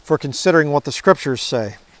 for considering what the Scriptures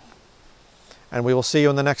say. And we will see you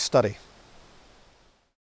in the next study.